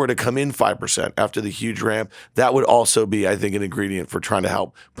dollar were to come in 5% after the huge ramp, that would also be, I think, an ingredient for trying to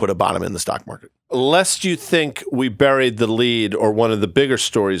help put a bottom in the stock market. Lest you think we buried the lead or one of the bigger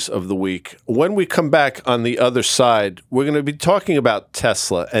stories of the week, when we come back on the other side, we're going to be talking about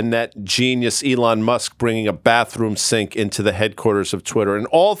Tesla and that genius Elon Musk bringing a bathroom sink into the headquarters of Twitter and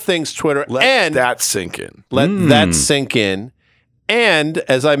all things Twitter. Let that sink in. Let that sink in. And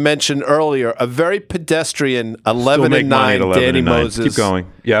as I mentioned earlier, a very pedestrian 11-9 Danny Moses. Keep going.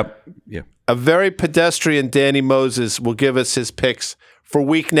 Yep. A very pedestrian Danny Moses will give us his picks for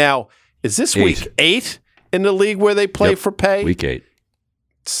week now. Is this week 8 in the league where they play for pay? Week 8.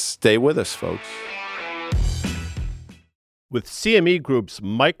 Stay with us, folks. With CME Group's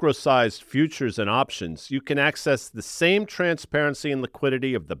micro-sized futures and options, you can access the same transparency and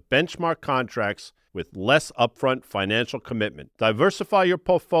liquidity of the benchmark contracts with less upfront financial commitment. Diversify your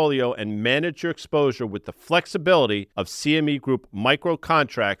portfolio and manage your exposure with the flexibility of CME Group micro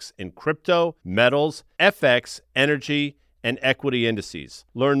contracts in crypto, metals, FX, energy, and equity indices.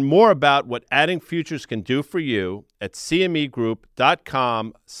 Learn more about what adding futures can do for you at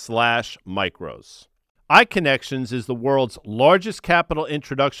cmegroup.com/micros. iConnections is the world's largest capital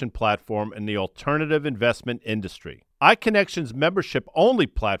introduction platform in the alternative investment industry. iConnections' membership-only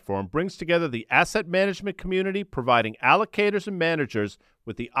platform brings together the asset management community, providing allocators and managers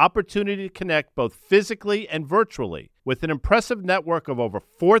with the opportunity to connect both physically and virtually. With an impressive network of over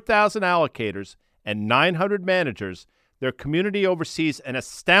 4,000 allocators and 900 managers, their community oversees an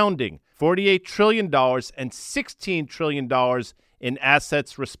astounding $48 trillion and $16 trillion in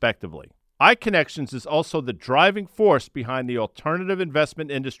assets, respectively. iConnections is also the driving force behind the alternative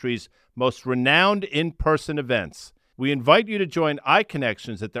investment industry's most renowned in-person events. We invite you to join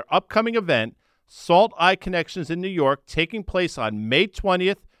iConnections at their upcoming event, SALT iConnections in New York, taking place on May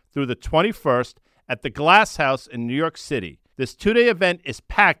 20th through the 21st at the Glass House in New York City. This two-day event is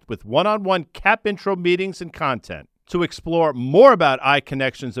packed with one-on-one cap intro meetings and content. To explore more about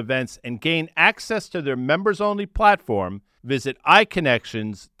iConnections events and gain access to their members-only platform, visit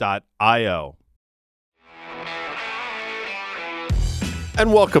iConnections.io.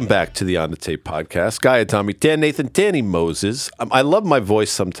 And welcome back to the On the Tape podcast. Guy Adami, Dan Nathan, Danny Moses. I love my voice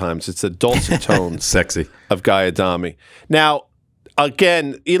sometimes. It's the dulcet tones Sexy. of Guy Adami. Now,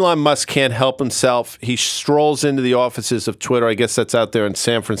 again, Elon Musk can't help himself. He strolls into the offices of Twitter. I guess that's out there in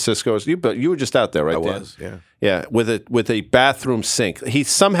San Francisco. You were just out there, right, Dan? I was, yeah. Yeah, with a bathroom sink. He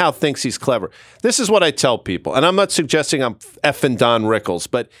somehow thinks he's clever. This is what I tell people, and I'm not suggesting I'm effing Don Rickles,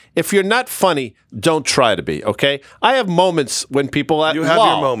 but if you're not funny, don't try to be, okay? I have moments when people You have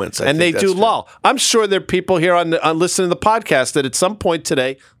lull, your moments, I and think they do that's true. lull. I'm sure there are people here on listening to the podcast that at some point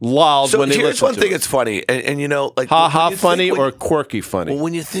today lulled So when they here's listen one to thing it. that's funny, and you know, like Ha when ha you funny think- or quirky funny? Well,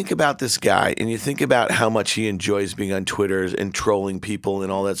 when you think about this guy and you think about how much he enjoys being on Twitter and trolling people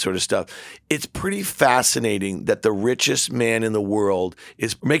and all that sort of stuff, it's pretty fascinating that the richest man in the world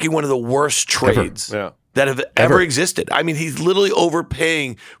is making one of the worst trades Yeah. that have ever existed. I mean, he's literally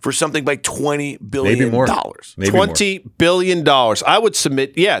overpaying for something by $20 billion. Maybe more. Maybe more. $20 billion. I would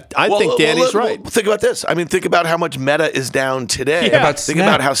submit, I think Danny's right. Think about this. I mean, think about how much Meta is down today. Yeah. About Think Snap.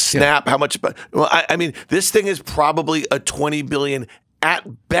 about how Snap, how much. Well, I mean, this thing is probably a $20 billion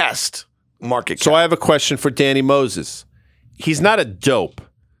at best market cap. So I have a question for Danny Moses. He's not a dope.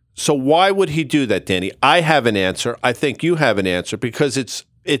 So why would he do that, Danny? I have an answer. I think you have an answer because it's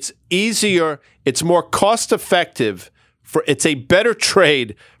easier, it's more cost effective it's a better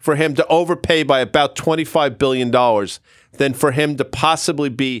trade for him to overpay by about $25 billion than for him to possibly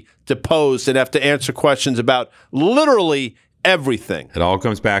be deposed and have to answer questions about literally everything. It all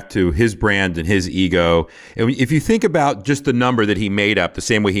comes back to his brand and his ego. And if you think about just the number that he made up, the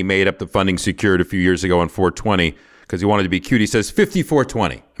same way he made up the funding secured a few years ago on 420, because he wanted to be cute, he says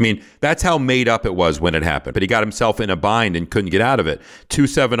 5420. I mean, that's how made up it was when it happened. But he got himself in a bind and couldn't get out of it.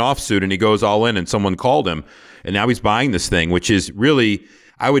 2-7 offsuit, and he goes all in, and someone called him. And now he's buying this thing, which is really,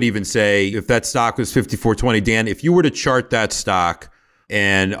 I would even say, if that stock was 5420, Dan, if you were to chart that stock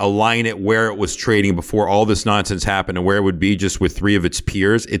and align it where it was trading before all this nonsense happened and where it would be just with three of its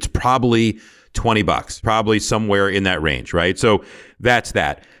peers, it's probably $20, probably somewhere in that range, right? So that's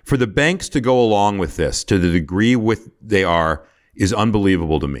that. For the banks to go along with this to the degree they are is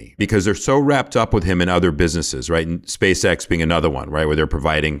unbelievable to me because they're so wrapped up with him in other businesses, right? And SpaceX being another one, right? Where they're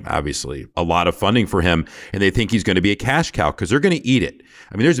providing, obviously, a lot of funding for him and they think he's going to be a cash cow because they're going to eat it.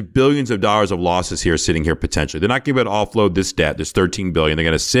 I mean, there's billions of dollars of losses here sitting here potentially. They're not going to offload this debt, this $13 billion. They're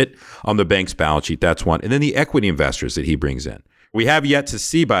going to sit on the bank's balance sheet. That's one. And then the equity investors that he brings in. We have yet to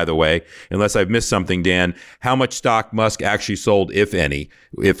see, by the way, unless I've missed something, Dan, how much stock Musk actually sold, if any,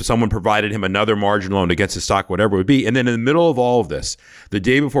 if someone provided him another margin loan against his stock, whatever it would be. And then in the middle of all of this, the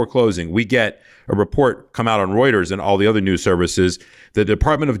day before closing, we get a report come out on Reuters and all the other news services. The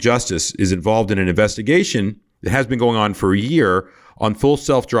Department of Justice is involved in an investigation that has been going on for a year on full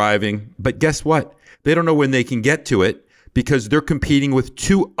self-driving. But guess what? They don't know when they can get to it because they're competing with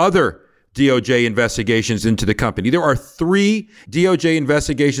two other DOJ investigations into the company. There are 3 DOJ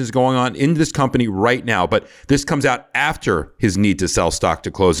investigations going on in this company right now, but this comes out after his need to sell stock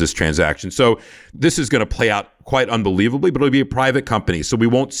to close this transaction. So this is going to play out quite unbelievably, but it'll be a private company, so we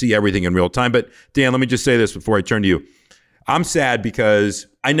won't see everything in real time. But Dan, let me just say this before I turn to you. I'm sad because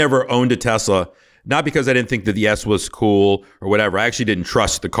I never owned a Tesla not because I didn't think that the S was cool or whatever. I actually didn't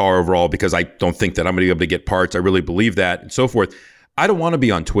trust the car overall because I don't think that I'm going to be able to get parts. I really believe that and so forth. I don't want to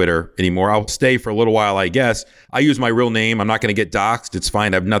be on Twitter anymore. I'll stay for a little while, I guess. I use my real name. I'm not going to get doxxed. It's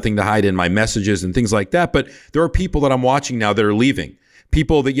fine. I have nothing to hide in my messages and things like that. But there are people that I'm watching now that are leaving.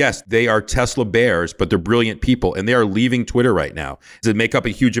 People that, yes, they are Tesla bears, but they're brilliant people, and they are leaving Twitter right now. Does it make up a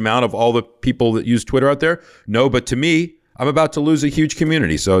huge amount of all the people that use Twitter out there? No, but to me, I'm about to lose a huge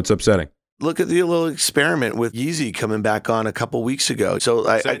community, so it's upsetting. Look at the little experiment with Yeezy coming back on a couple weeks ago.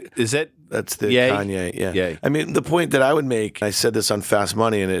 That's the Yay? Kanye, yeah. Yay. I mean, the point that I would make, I said this on Fast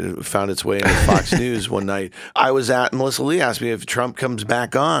Money, and it found its way into Fox News one night. Melissa Lee asked me, if Trump comes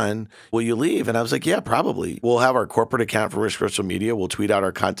back on, will you leave? And I was like, yeah, probably. We'll have our corporate account for Rich Social Media. We'll tweet out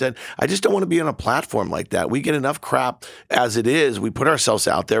our content. I just don't want to be on a platform like that. We get enough crap as it is. We put ourselves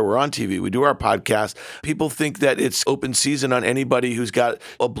out there. We're on TV. We do our podcast. People think that it's open season on anybody who's got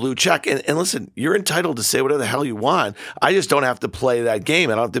a blue check. And listen, you're entitled to say whatever the hell you want. I just don't have to play that game.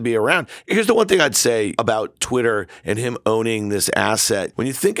 I don't have to be around. Here's the one thing I'd say about Twitter and him owning this asset. When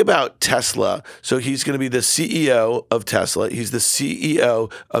you think about Tesla, so he's going to be the CEO of Tesla. He's the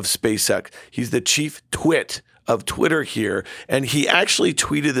CEO of SpaceX. He's the chief twit of Twitter here. And he actually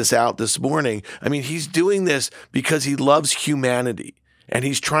tweeted this out this morning. I mean, he's doing this because he loves humanity. And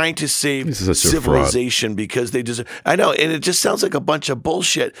he's trying to save civilization because they deserve. I know, and it just sounds like a bunch of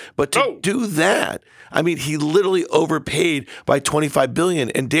bullshit. But to do that, I mean, he literally overpaid by $25 billion.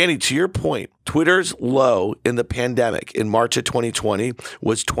 And Danny, to your point, Twitter's low in the pandemic in March of 2020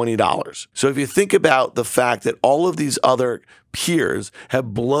 was $20. So if you think about the fact that all of these other peers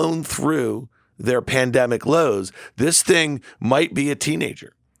have blown through their pandemic lows, this thing might be a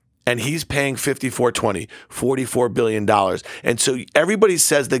teenager. And he's paying $54.20, $44 billion. And so everybody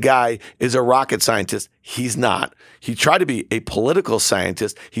says the guy is a rocket scientist. He's not. He tried to be a political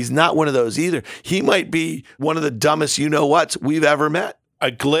scientist. He's not one of those either. He might be one of the dumbest you-know-whats we've ever met. A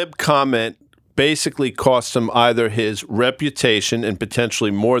glib comment basically cost him either his reputation and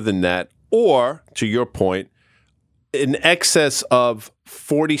potentially more than that, or, to your point, in excess of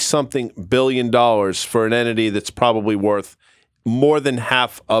 $40-something billion for an entity that's probably worth more than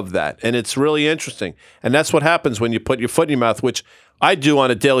half of that. And it's really interesting. And that's what happens when you put your foot in your mouth, which I do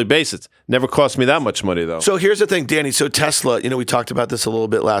on a daily basis. Never cost me that much money, though. So here's the thing, Danny. So Tesla, we talked about this a little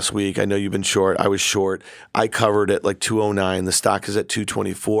bit last week. I know you've been short. I was short. I covered it like 209. The stock is at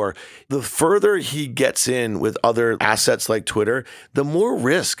 224. The further he gets in with other assets like Twitter, the more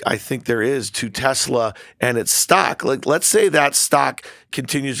risk I think there is to Tesla and its stock. Like, let's say that stock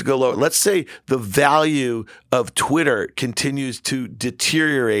continues to go lower. Let's say the value of Twitter continues to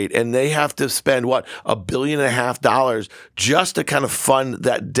deteriorate and they have to spend, $1.5 billion just to kind of fund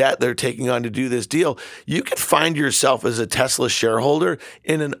that debt they're taking on to do this deal. You could find yourself as a Tesla shareholder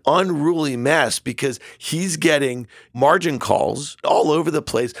in an unruly mess because he's getting margin calls all over the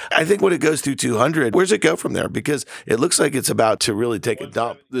place. I think when it goes through 200, where's it go from there? Because it looks like it's about to really take a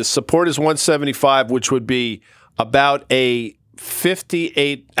dump. The support is 175, which would be about a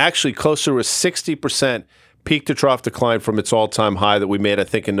 58, actually closer to a 60% peak to trough decline from its all-time high that we made, I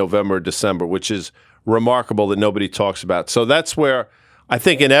think, in November or December, which is remarkable that nobody talks about. So that's where I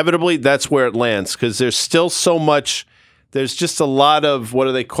think inevitably that's where it lands because there's still so much. There's just a lot of, what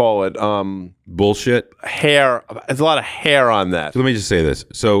do they call it? Bullshit. Hair. There's a lot of hair on that. So let me just say this.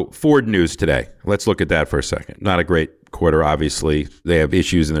 So Ford news today. Let's look at that for a second. Not a great quarter, obviously. They have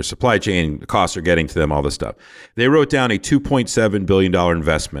issues in their supply chain. The costs are getting to them, all this stuff. They wrote down a $2.7 billion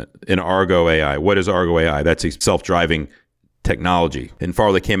investment in Argo AI. What is Argo AI? That's a self-driving technology. And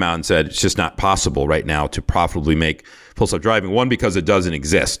Farley came out and said it's just not possible right now to profitably make full self-driving. One, because it doesn't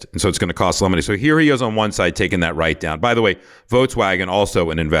exist. And so it's going to cost a lot of money. So here he is on one side taking that right down. By the way, Volkswagen,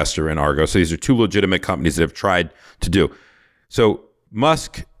 also an investor in Argo. So these are two legitimate companies that have tried to do. So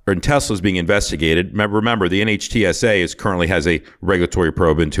Musk and Tesla is being investigated. Remember, the NHTSA currently has a regulatory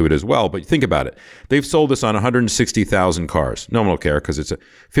probe into it as well. But think about it. They've sold this on 160,000 cars. No one will care because it's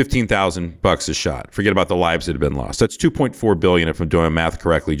 $15,000 a shot. Forget about the lives that have been lost. That's $2.4 billion, if I'm doing my math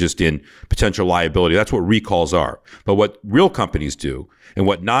correctly, just in potential liability. That's what recalls are. But what real companies do and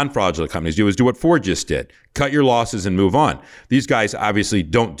what non-fraudulent companies do is do what Ford just did. Cut your losses and move on. These guys obviously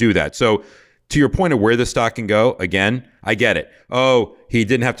don't do that. So to your point of where the stock can go, again, I get it. Oh, he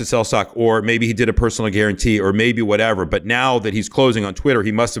didn't have to sell stock, or maybe he did a personal guarantee, or maybe whatever. But now that he's closing on Twitter,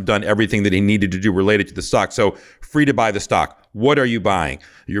 he must have done everything that he needed to do related to the stock. So free to buy the stock. What are you buying?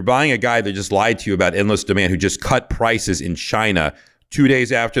 You're buying a guy that just lied to you about endless demand, who just cut prices in China 2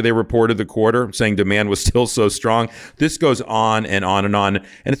 days after they reported the quarter, saying demand was still so strong. This goes on and on and on.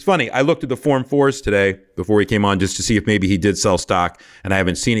 And it's funny, I looked at the Form 4s today before he came on just to see if maybe he did sell stock, and I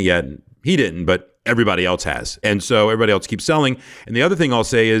haven't seen it yet. He didn't, but everybody else has. And so everybody else keeps selling. And the other thing I'll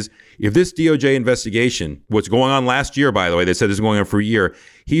say is, if this DOJ investigation, what's going on last year, by the way, they said this is going on for a year,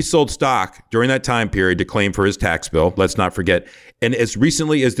 he sold stock during that time period to claim for his tax bill, let's not forget. And as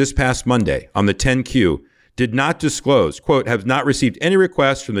recently as this past Monday on the 10Q, did not disclose, quote, have not received any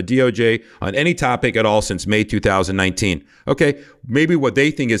requests from the DOJ on any topic at all since May 2019. Okay, maybe what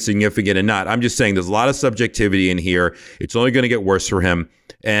they think is significant and not. I'm just saying there's a lot of subjectivity in here. It's only going to get worse for him.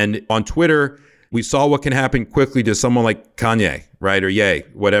 And on Twitter, we saw what can happen quickly to someone like Kanye, right? Or Ye,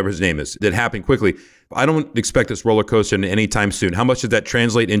 whatever his name is, that happened quickly. I don't expect this roller coaster anytime soon. How much does that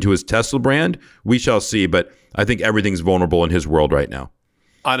translate into his Tesla brand? We shall see, but I think everything's vulnerable in his world right now.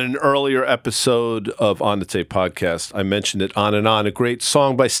 On an earlier episode of On the Tape podcast, I mentioned it On and On, a great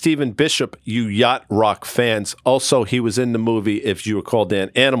song by Stephen Bishop, you yacht rock fans. Also, he was in the movie, if you recall,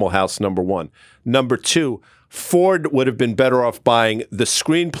 Dan, Animal House, #1. #2, Ford would have been better off buying the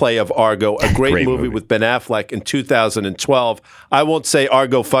screenplay of Argo, a great movie with Ben Affleck in 2012. I won't say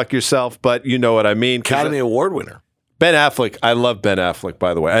Argo, fuck yourself, but you know what I mean. Academy Award winner. Ben Affleck, I love Ben Affleck,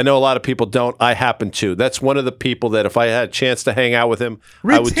 by the way. I know a lot of people don't. I happen to. That's one of the people that if I had a chance to hang out with him,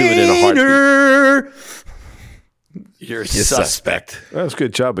 I would do it in a heartbeat. You're a suspect. That was a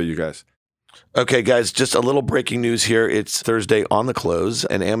good job by you guys. Okay, guys, just a little breaking news here. It's Thursday on the close,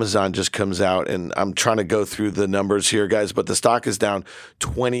 and Amazon just comes out, and I'm trying to go through the numbers here, guys, but the stock is down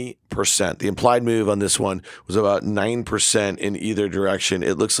 20%. The implied move on this one was about 9% in either direction.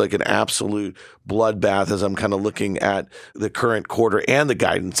 It looks like an absolute bloodbath as I'm kind of looking at the current quarter and the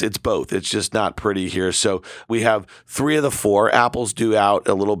guidance. It's both. It's just not pretty here. So we have 3 of the 4. Apple's due out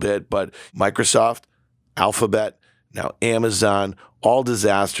a little bit, but Microsoft, Alphabet, now Amazon, all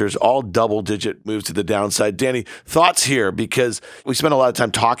disasters, all double-digit moves to the downside. Danny, thoughts here, because we spent a lot of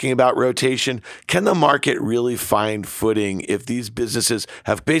time talking about rotation. Can the market really find footing if these businesses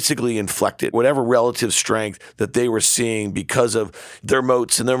have basically inflected whatever relative strength that they were seeing because of their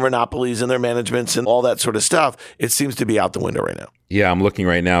moats and their monopolies and their managements and all that sort of stuff? It seems to be out the window right now. Yeah, I'm looking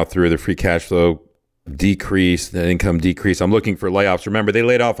right now through the free cash flow decrease, the income decrease. I'm looking for layoffs. Remember, they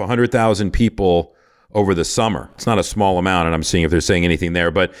laid off 100,000 people over the summer. It's not a small amount, and I'm seeing if they're saying anything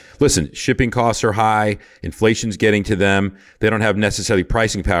there. But listen, shipping costs are high. Inflation's getting to them. They don't have necessarily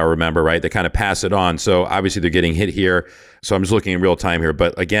pricing power, remember, right? They kind of pass it on. So obviously they're getting hit here. So I'm just looking in real time here.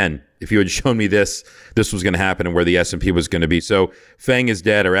 But again, if you had shown me this was going to happen and where the S&P was going to be. So FANG is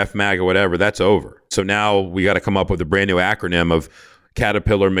dead or FMAG or whatever, that's over. So now we got to come up with a brand new acronym of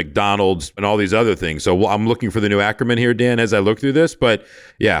Caterpillar, McDonald's, and all these other things. So I'm looking for the new acronym here, Dan, as I look through this. But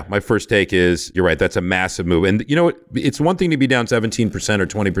yeah, my first take is, you're right, that's a massive move. And you know what? It's one thing to be down 17% or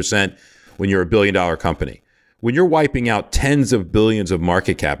 20% when you're a billion-dollar company. When you're wiping out tens of billions of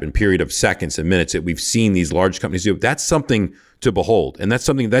market cap in a period of seconds and minutes that we've seen these large companies do, that's something to behold. And that's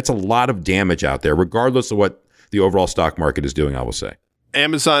a lot of damage out there, regardless of what the overall stock market is doing, I will say.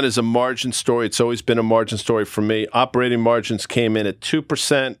 Amazon is a margin story. It's always been a margin story for me. Operating margins came in at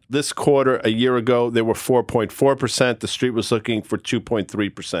 2% this quarter. A year ago, they were 4.4%. The street was looking for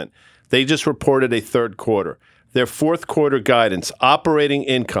 2.3%. They just reported a third quarter. Their fourth quarter guidance, operating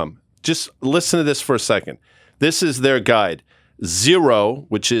income, just listen to this for a second. This is their guide. 0,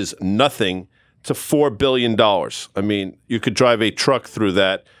 which is nothing, to $4 billion. I mean, you could drive a truck through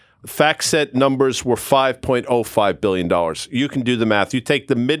that. FactSet numbers were $5.05 billion. You can do the math. You take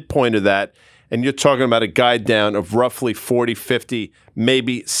the midpoint of that, and you're talking about a guide down of roughly 40, 50,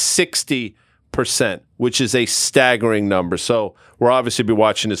 maybe 60%, which is a staggering number. So we'll obviously be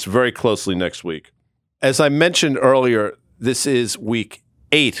watching this very closely next week. As I mentioned earlier, this is week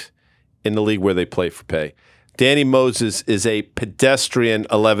 8 in the league where they play for pay. Danny Moses is a pedestrian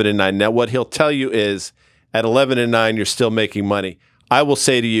 11-9. Now, what he'll tell you is at 11-9, you're still making money. I will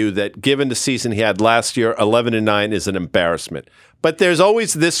say to you that given the season he had last year, 11-9 is an embarrassment. But there's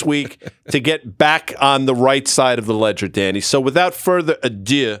always this week to get back on the right side of the ledger, Danny. So without further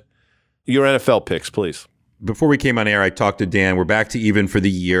ado, your NFL picks, please. Before we came on air, I talked to Dan. We're back to even for the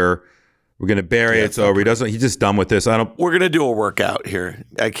year. We're going to bury it. It's over. He's just done with this. We're going to do a workout here.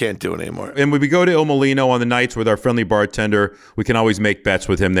 I can't do it anymore. And when we go to Il Molino on the nights with our friendly bartender, we can always make bets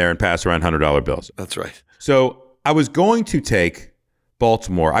with him there and pass around $100 bills. That's right. So I was going to take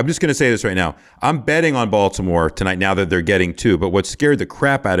Baltimore. I'm just going to say this right now. I'm betting on Baltimore tonight now that they're getting 2. But what scared the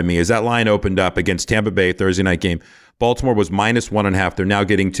crap out of me is that line opened up against Tampa Bay Thursday night game. Baltimore was -1.5. They're now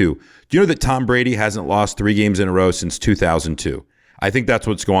getting 2. Do you know that Tom Brady hasn't lost 3 games in a row since 2002? I think that's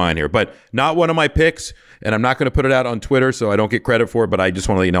what's going on here. But not one of my picks, and I'm not going to put it out on Twitter so I don't get credit for it, but I just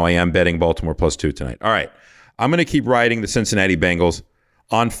want to let you know I am betting Baltimore +2 tonight. All right. I'm going to keep riding the Cincinnati Bengals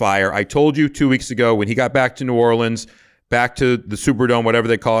on fire. I told you 2 weeks ago when he got back to New Orleans, back to the Superdome, whatever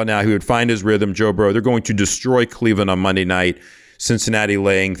they call it now. He would find his rhythm, Joe Burrow. They're going to destroy Cleveland on Monday night. Cincinnati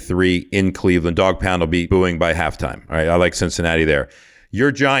laying 3 in Cleveland. Dog pound will be booing by halftime. All right, I like Cincinnati there.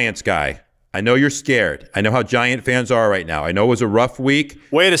 You're Giants guy. I know you're scared. I know how Giant fans are right now. I know it was a rough week.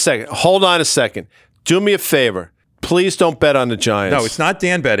 Wait a second. Hold on a second. Do me a favor. Please don't bet on the Giants. No, it's not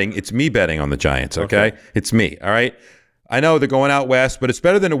Dan betting. It's me betting on the Giants, okay? It's me, all right? I know they're going out west, but it's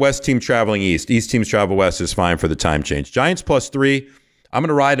better than a west team traveling east. East teams travel west is fine for the time change. Giants +3. I'm going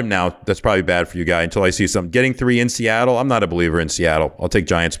to ride them now. That's probably bad for you guys until I see something. Getting 3 in Seattle. I'm not a believer in Seattle. I'll take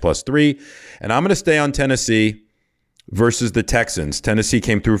Giants +3. And I'm going to stay on Tennessee versus the Texans. Tennessee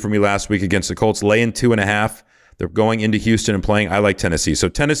came through for me last week against the Colts, laying 2.5. They're going into Houston and playing. I like Tennessee. So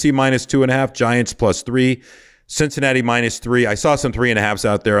Tennessee -2.5, Giants +3. Cincinnati -3. I saw some 3.5s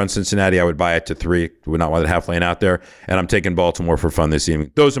out there on Cincinnati. I would buy it to 3. Would not want the half lane out there. And I'm taking Baltimore for fun this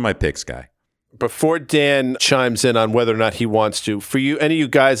evening. Those are my picks, Guy. Before Dan chimes in on whether or not he wants to, for you, any of you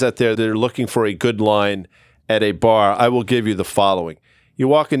guys out there that are looking for a good line at a bar, I will give you the following. You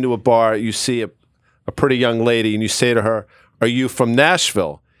walk into a bar, you see a pretty young lady, and you say to her, "Are you from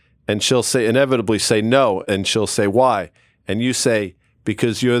Nashville?" And she'll inevitably say no, and she'll say, "Why?" And you say,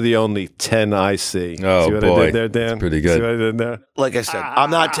 "Because you're the only 10 I see." Oh, see what boy. I did there, Dan? That's pretty good. See what I did there? Like I said, I'm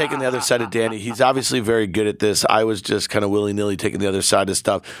not taking the other side of Danny. He's obviously very good at this. I was just kind of willy-nilly taking the other side of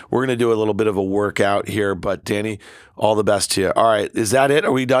stuff. We're going to do a little bit of a workout here, but Danny, all the best to you. All right, is that it?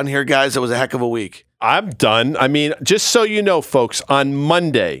 Are we done here, guys? That was a heck of a week. I'm done. I mean, just so you know, folks, on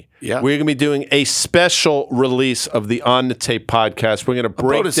Monday, we're going to be doing a special release of the On the Tape podcast. We're going to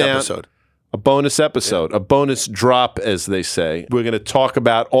break down a bonus episode, a bonus drop, as they say. We're going to talk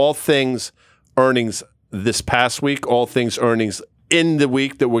about all things earnings this past week, all things earnings in the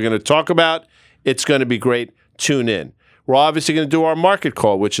week that we're going to talk about. It's going to be great. Tune in. We're obviously going to do our market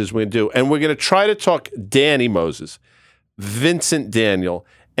call, which is we're going to do. And we're going to try to talk Danny Moses, Vincent Daniel,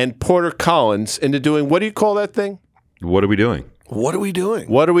 and Porter Collins into doing, what do you call that thing? What are we doing? What are we doing?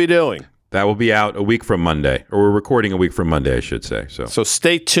 What are we doing? That will be out a week from Monday, or we're recording a week from Monday, I should say. So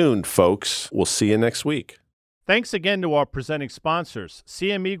stay tuned, folks. We'll see you next week. Thanks again to our presenting sponsors,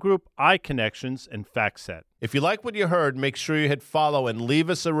 CME Group, iConnections, and FactSet. If you like what you heard, make sure you hit follow and leave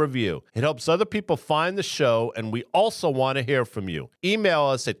us a review. It helps other people find the show, and we also want to hear from you. Email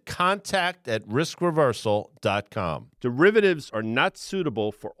us at contact@riskreversal.com. Derivatives are not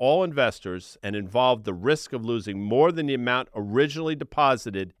suitable for all investors and involve the risk of losing more than the amount originally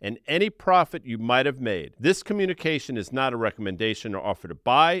deposited and any profit you might have made. This communication is not a recommendation or offer to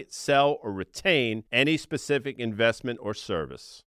buy, sell, or retain any specific investment or service.